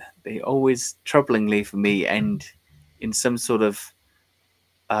bridge, but they always, troublingly for me, end in some sort of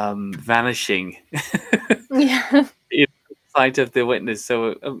vanishing Yeah. sight of the witness.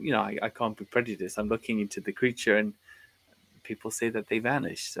 So, I can't be prejudiced. I'm looking into the creature and people say that they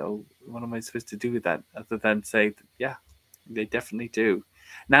vanish. So what am I supposed to do with that other than say, that, yeah, they definitely do.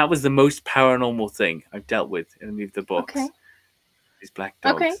 Now, it was the most paranormal thing I've dealt with in any of the books. Okay. These black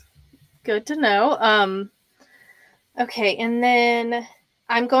dogs. Okay. Good to know. Okay, and then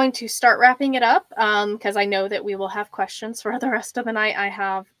I'm going to start wrapping it up because I know that we will have questions for the rest of the night. I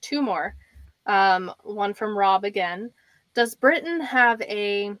have two more. One from Rob again. Does Britain have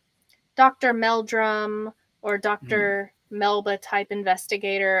a Dr. Meldrum or Dr. Melba type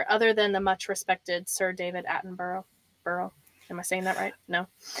investigator other than the much respected Sir David Attenborough? Am I saying that right? No.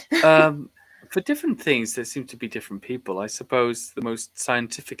 For different things, there seem to be different people. I suppose the most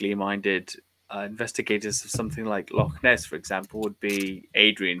scientifically minded investigators of something like Loch Ness, for example, would be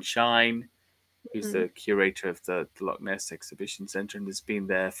Adrian Shine, who's the curator of the Loch Ness Exhibition Centre and has been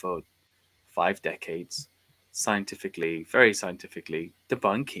there for 5 decades, very scientifically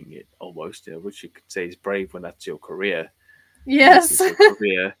debunking it almost, which you could say is brave when that's your career. Yes. Your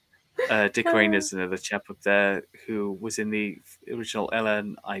career. Dick Rayner's another chap up there who was in the original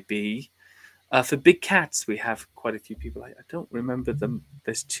LNIB. For Big Cats, we have quite a few people. I don't remember them.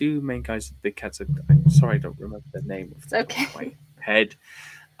 There's two main guys with Big Cats. I'm sorry, I don't remember their name off the top of my head.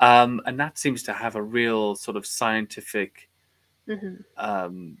 And that seems to have a real sort of scientific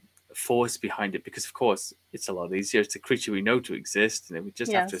force behind it because, of course, it's a lot easier. It's a creature we know to exist, and we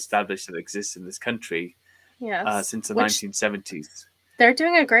just have to establish that it exists in this country since the 1970s. They're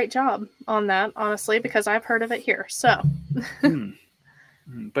doing a great job on that, honestly, because I've heard of it here. So...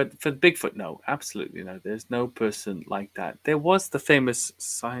 But for Bigfoot, no, absolutely no. There's no person like that. There was the famous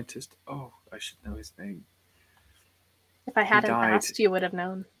scientist. Oh, I should know his name. If I hadn't asked, you would have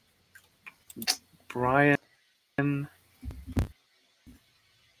known. Brian. I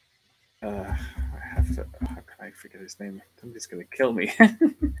have to. How can I forget his name? Somebody's going to kill me.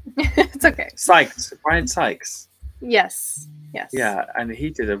 It's okay. Sykes. Brian Sykes. Yes. Yeah, and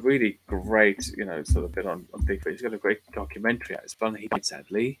he did a really great, sort of bit on Bigfoot. He's got a great documentary out. It's fun. He died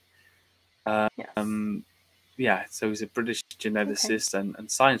sadly. Yeah, so he's a British geneticist and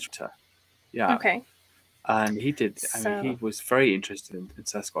science writer. Yeah. Okay. And he did. I mean, he was very interested in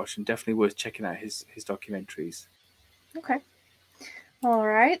Sasquatch, and definitely worth checking out his documentaries. Okay. All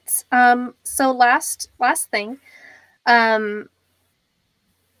right. So last thing,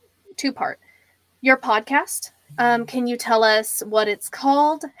 2-part. Your podcast. Can you tell us what it's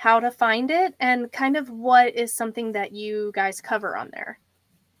called, how to find it, and kind of what is something that you guys cover on there?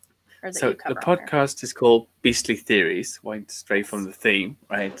 So the podcast is called Beastly Theories, went straight from the theme,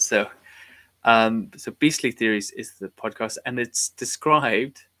 right? So Beastly Theories is the podcast, and it's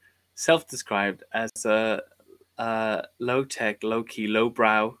self-described as a low tech, low key, low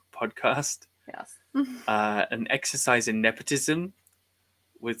brow podcast. Yes. An exercise in nepotism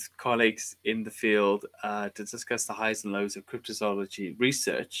with colleagues in the field to discuss the highs and lows of cryptozoology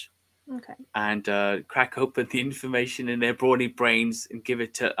research. Okay. And crack open the information in their brawny brains and give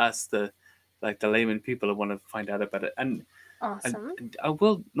it to us, the layman people who want to find out about it. And Awesome. and I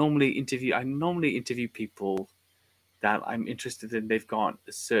normally interview people that I'm interested in. They've got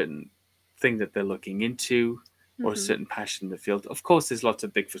a certain thing that they're looking into, or a certain passion in the field. Of course, there's lots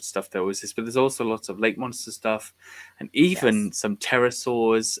of Bigfoot stuff there always is, but there's also lots of lake monster stuff, and even some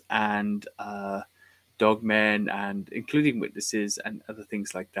pterosaurs and dogmen, and including witnesses and other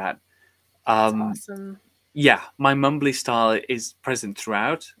things like that. That's awesome. Yeah, my mumbly style is present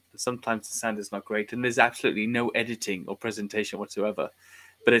throughout. Sometimes the sound is not great, and there's absolutely no editing or presentation whatsoever.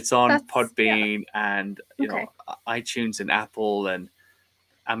 But it's on Podbean and iTunes and Apple and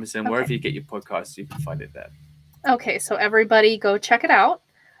Amazon, wherever you get your podcasts, you can find it there. Okay, so everybody go check it out,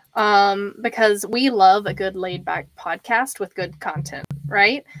 because we love a good laid back podcast with good content,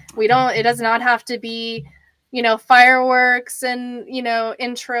 right? It does not have to be, fireworks and,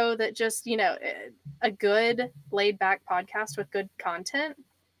 intro that just, a good laid back podcast with good content.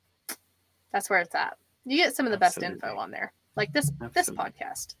 That's where it's at. You get some of the best info on there. Like this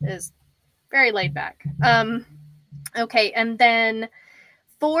podcast is very laid back. Okay, and then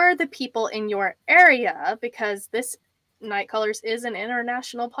for the people in your area, because this Night Colors is an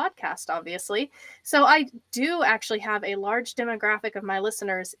international podcast, obviously. So I do actually have a large demographic of my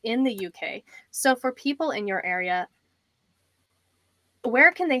listeners in the UK. So for people in your area,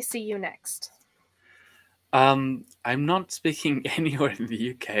 where can they see you next? I'm not speaking anywhere in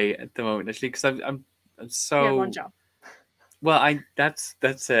the UK at the moment, actually, because I'm so. You have one job. Well, that's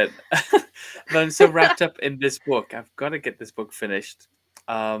it. But I'm so wrapped up in this book. I've got to get this book finished.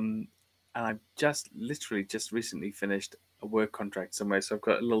 And I've literally just recently finished a work contract somewhere, so I've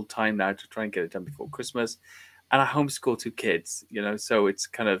got a little time now to try and get it done before Christmas. And I homeschool 2 kids, so it's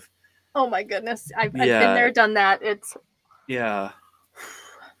kind of. Oh my goodness! I've been there, done that. It's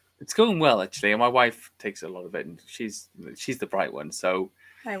going well, actually, and my wife takes a lot of it, and she's the bright one. So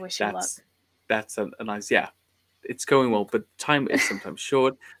I wish you luck. That's a nice, it's going well, but time is sometimes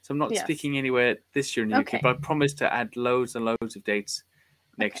short. So I'm not speaking anywhere this year in the UK, but I promise to add loads and loads of dates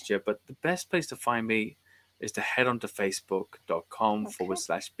next year. But the best place to find me is to head on to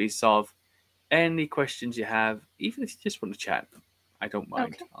facebook.com/bsolve. Any questions you have, even if you just want to chat, I don't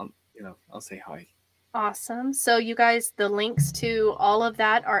mind. I'll say hi. Awesome. So you guys, the links to all of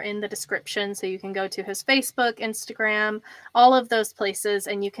that are in the description. So you can go to his Facebook, Instagram, all of those places,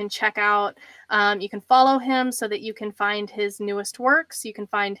 and you can check out, you can follow him so that you can find his newest works. You can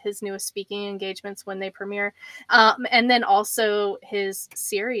find his newest speaking engagements when they premiere. And then also his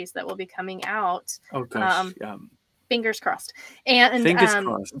series that will be coming out. Oh, gosh. Fingers crossed. And fingers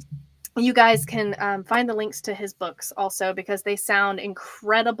crossed. You guys can find the links to his books also, because they sound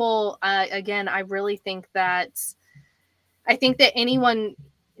incredible. Again, I really think that anyone,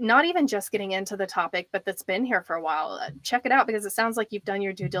 not even just getting into the topic, but that's been here for a while, check it out, because it sounds like you've done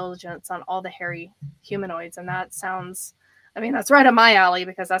your due diligence on all the hairy humanoids. And that sounds, that's right up my alley,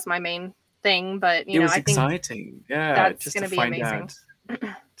 because that's my main thing. But, it was exciting. Yeah. That's going to be amazing.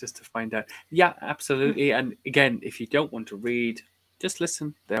 Just to find out. Yeah, absolutely. And again, if you don't want to read, just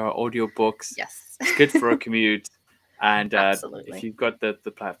listen. There are audiobooks. Yes. It's good for a commute. And Absolutely. If you've got the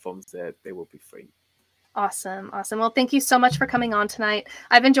platforms there, they will be free. Awesome. Well, thank you so much for coming on tonight.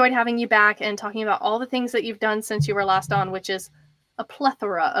 I've enjoyed having you back and talking about all the things that you've done since you were last on, which is a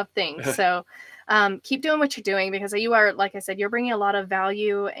plethora of things. So keep doing what you're doing, because you are, like I said, you're bringing a lot of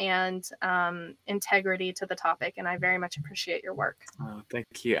value and integrity to the topic. And I very much appreciate your work. Oh,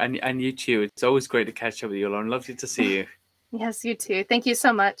 thank you. And you too. It's always great to catch up with you, Lauren. Lovely to see you. Yes, you too. Thank you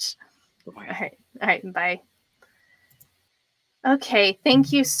so much. Bye-bye. All right. Bye. Okay,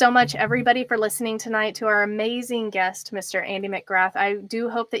 thank you so much, everybody, for listening tonight to our amazing guest, Mr. Andy McGrath. I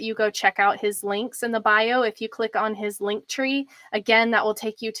do hope that you go check out his links in the bio. If you click on his link tree, again, that will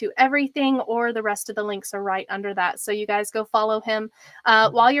take you to everything, or the rest of the links are right under that. So you guys go follow him.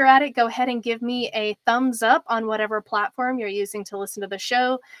 While you're at it, go ahead and give me a thumbs up on whatever platform you're using to listen to the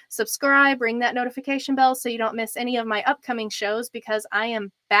show. Subscribe, ring that notification bell so you don't miss any of my upcoming shows, because I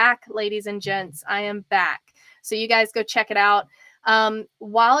am back, ladies and gents. I am back. So you guys go check it out.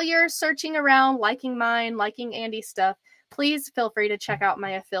 While you're searching around, liking mine, liking Andy's stuff, please feel free to check out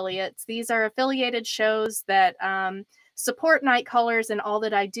my affiliates. These are affiliated shows that support Night Colors and all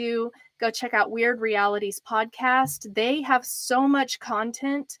that I do. Go check out Weird Realities Podcast. They have so much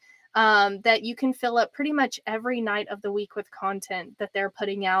content that you can fill up pretty much every night of the week with content that they're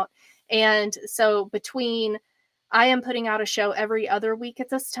putting out. And so between I am putting out a show every other week at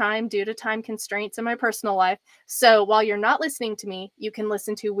this time due to time constraints in my personal life. So while you're not listening to me, you can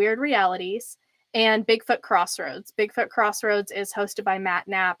listen to Weird Realities and Bigfoot Crossroads. Bigfoot Crossroads is hosted by Matt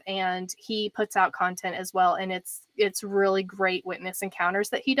Knapp, and he puts out content as well. And it's really great witness encounters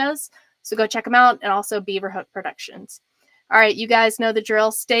that he does. So go check him out, and also Beaverhook Productions. All right, you guys know the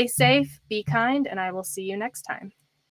drill. Stay safe, be kind, and I will see you next time.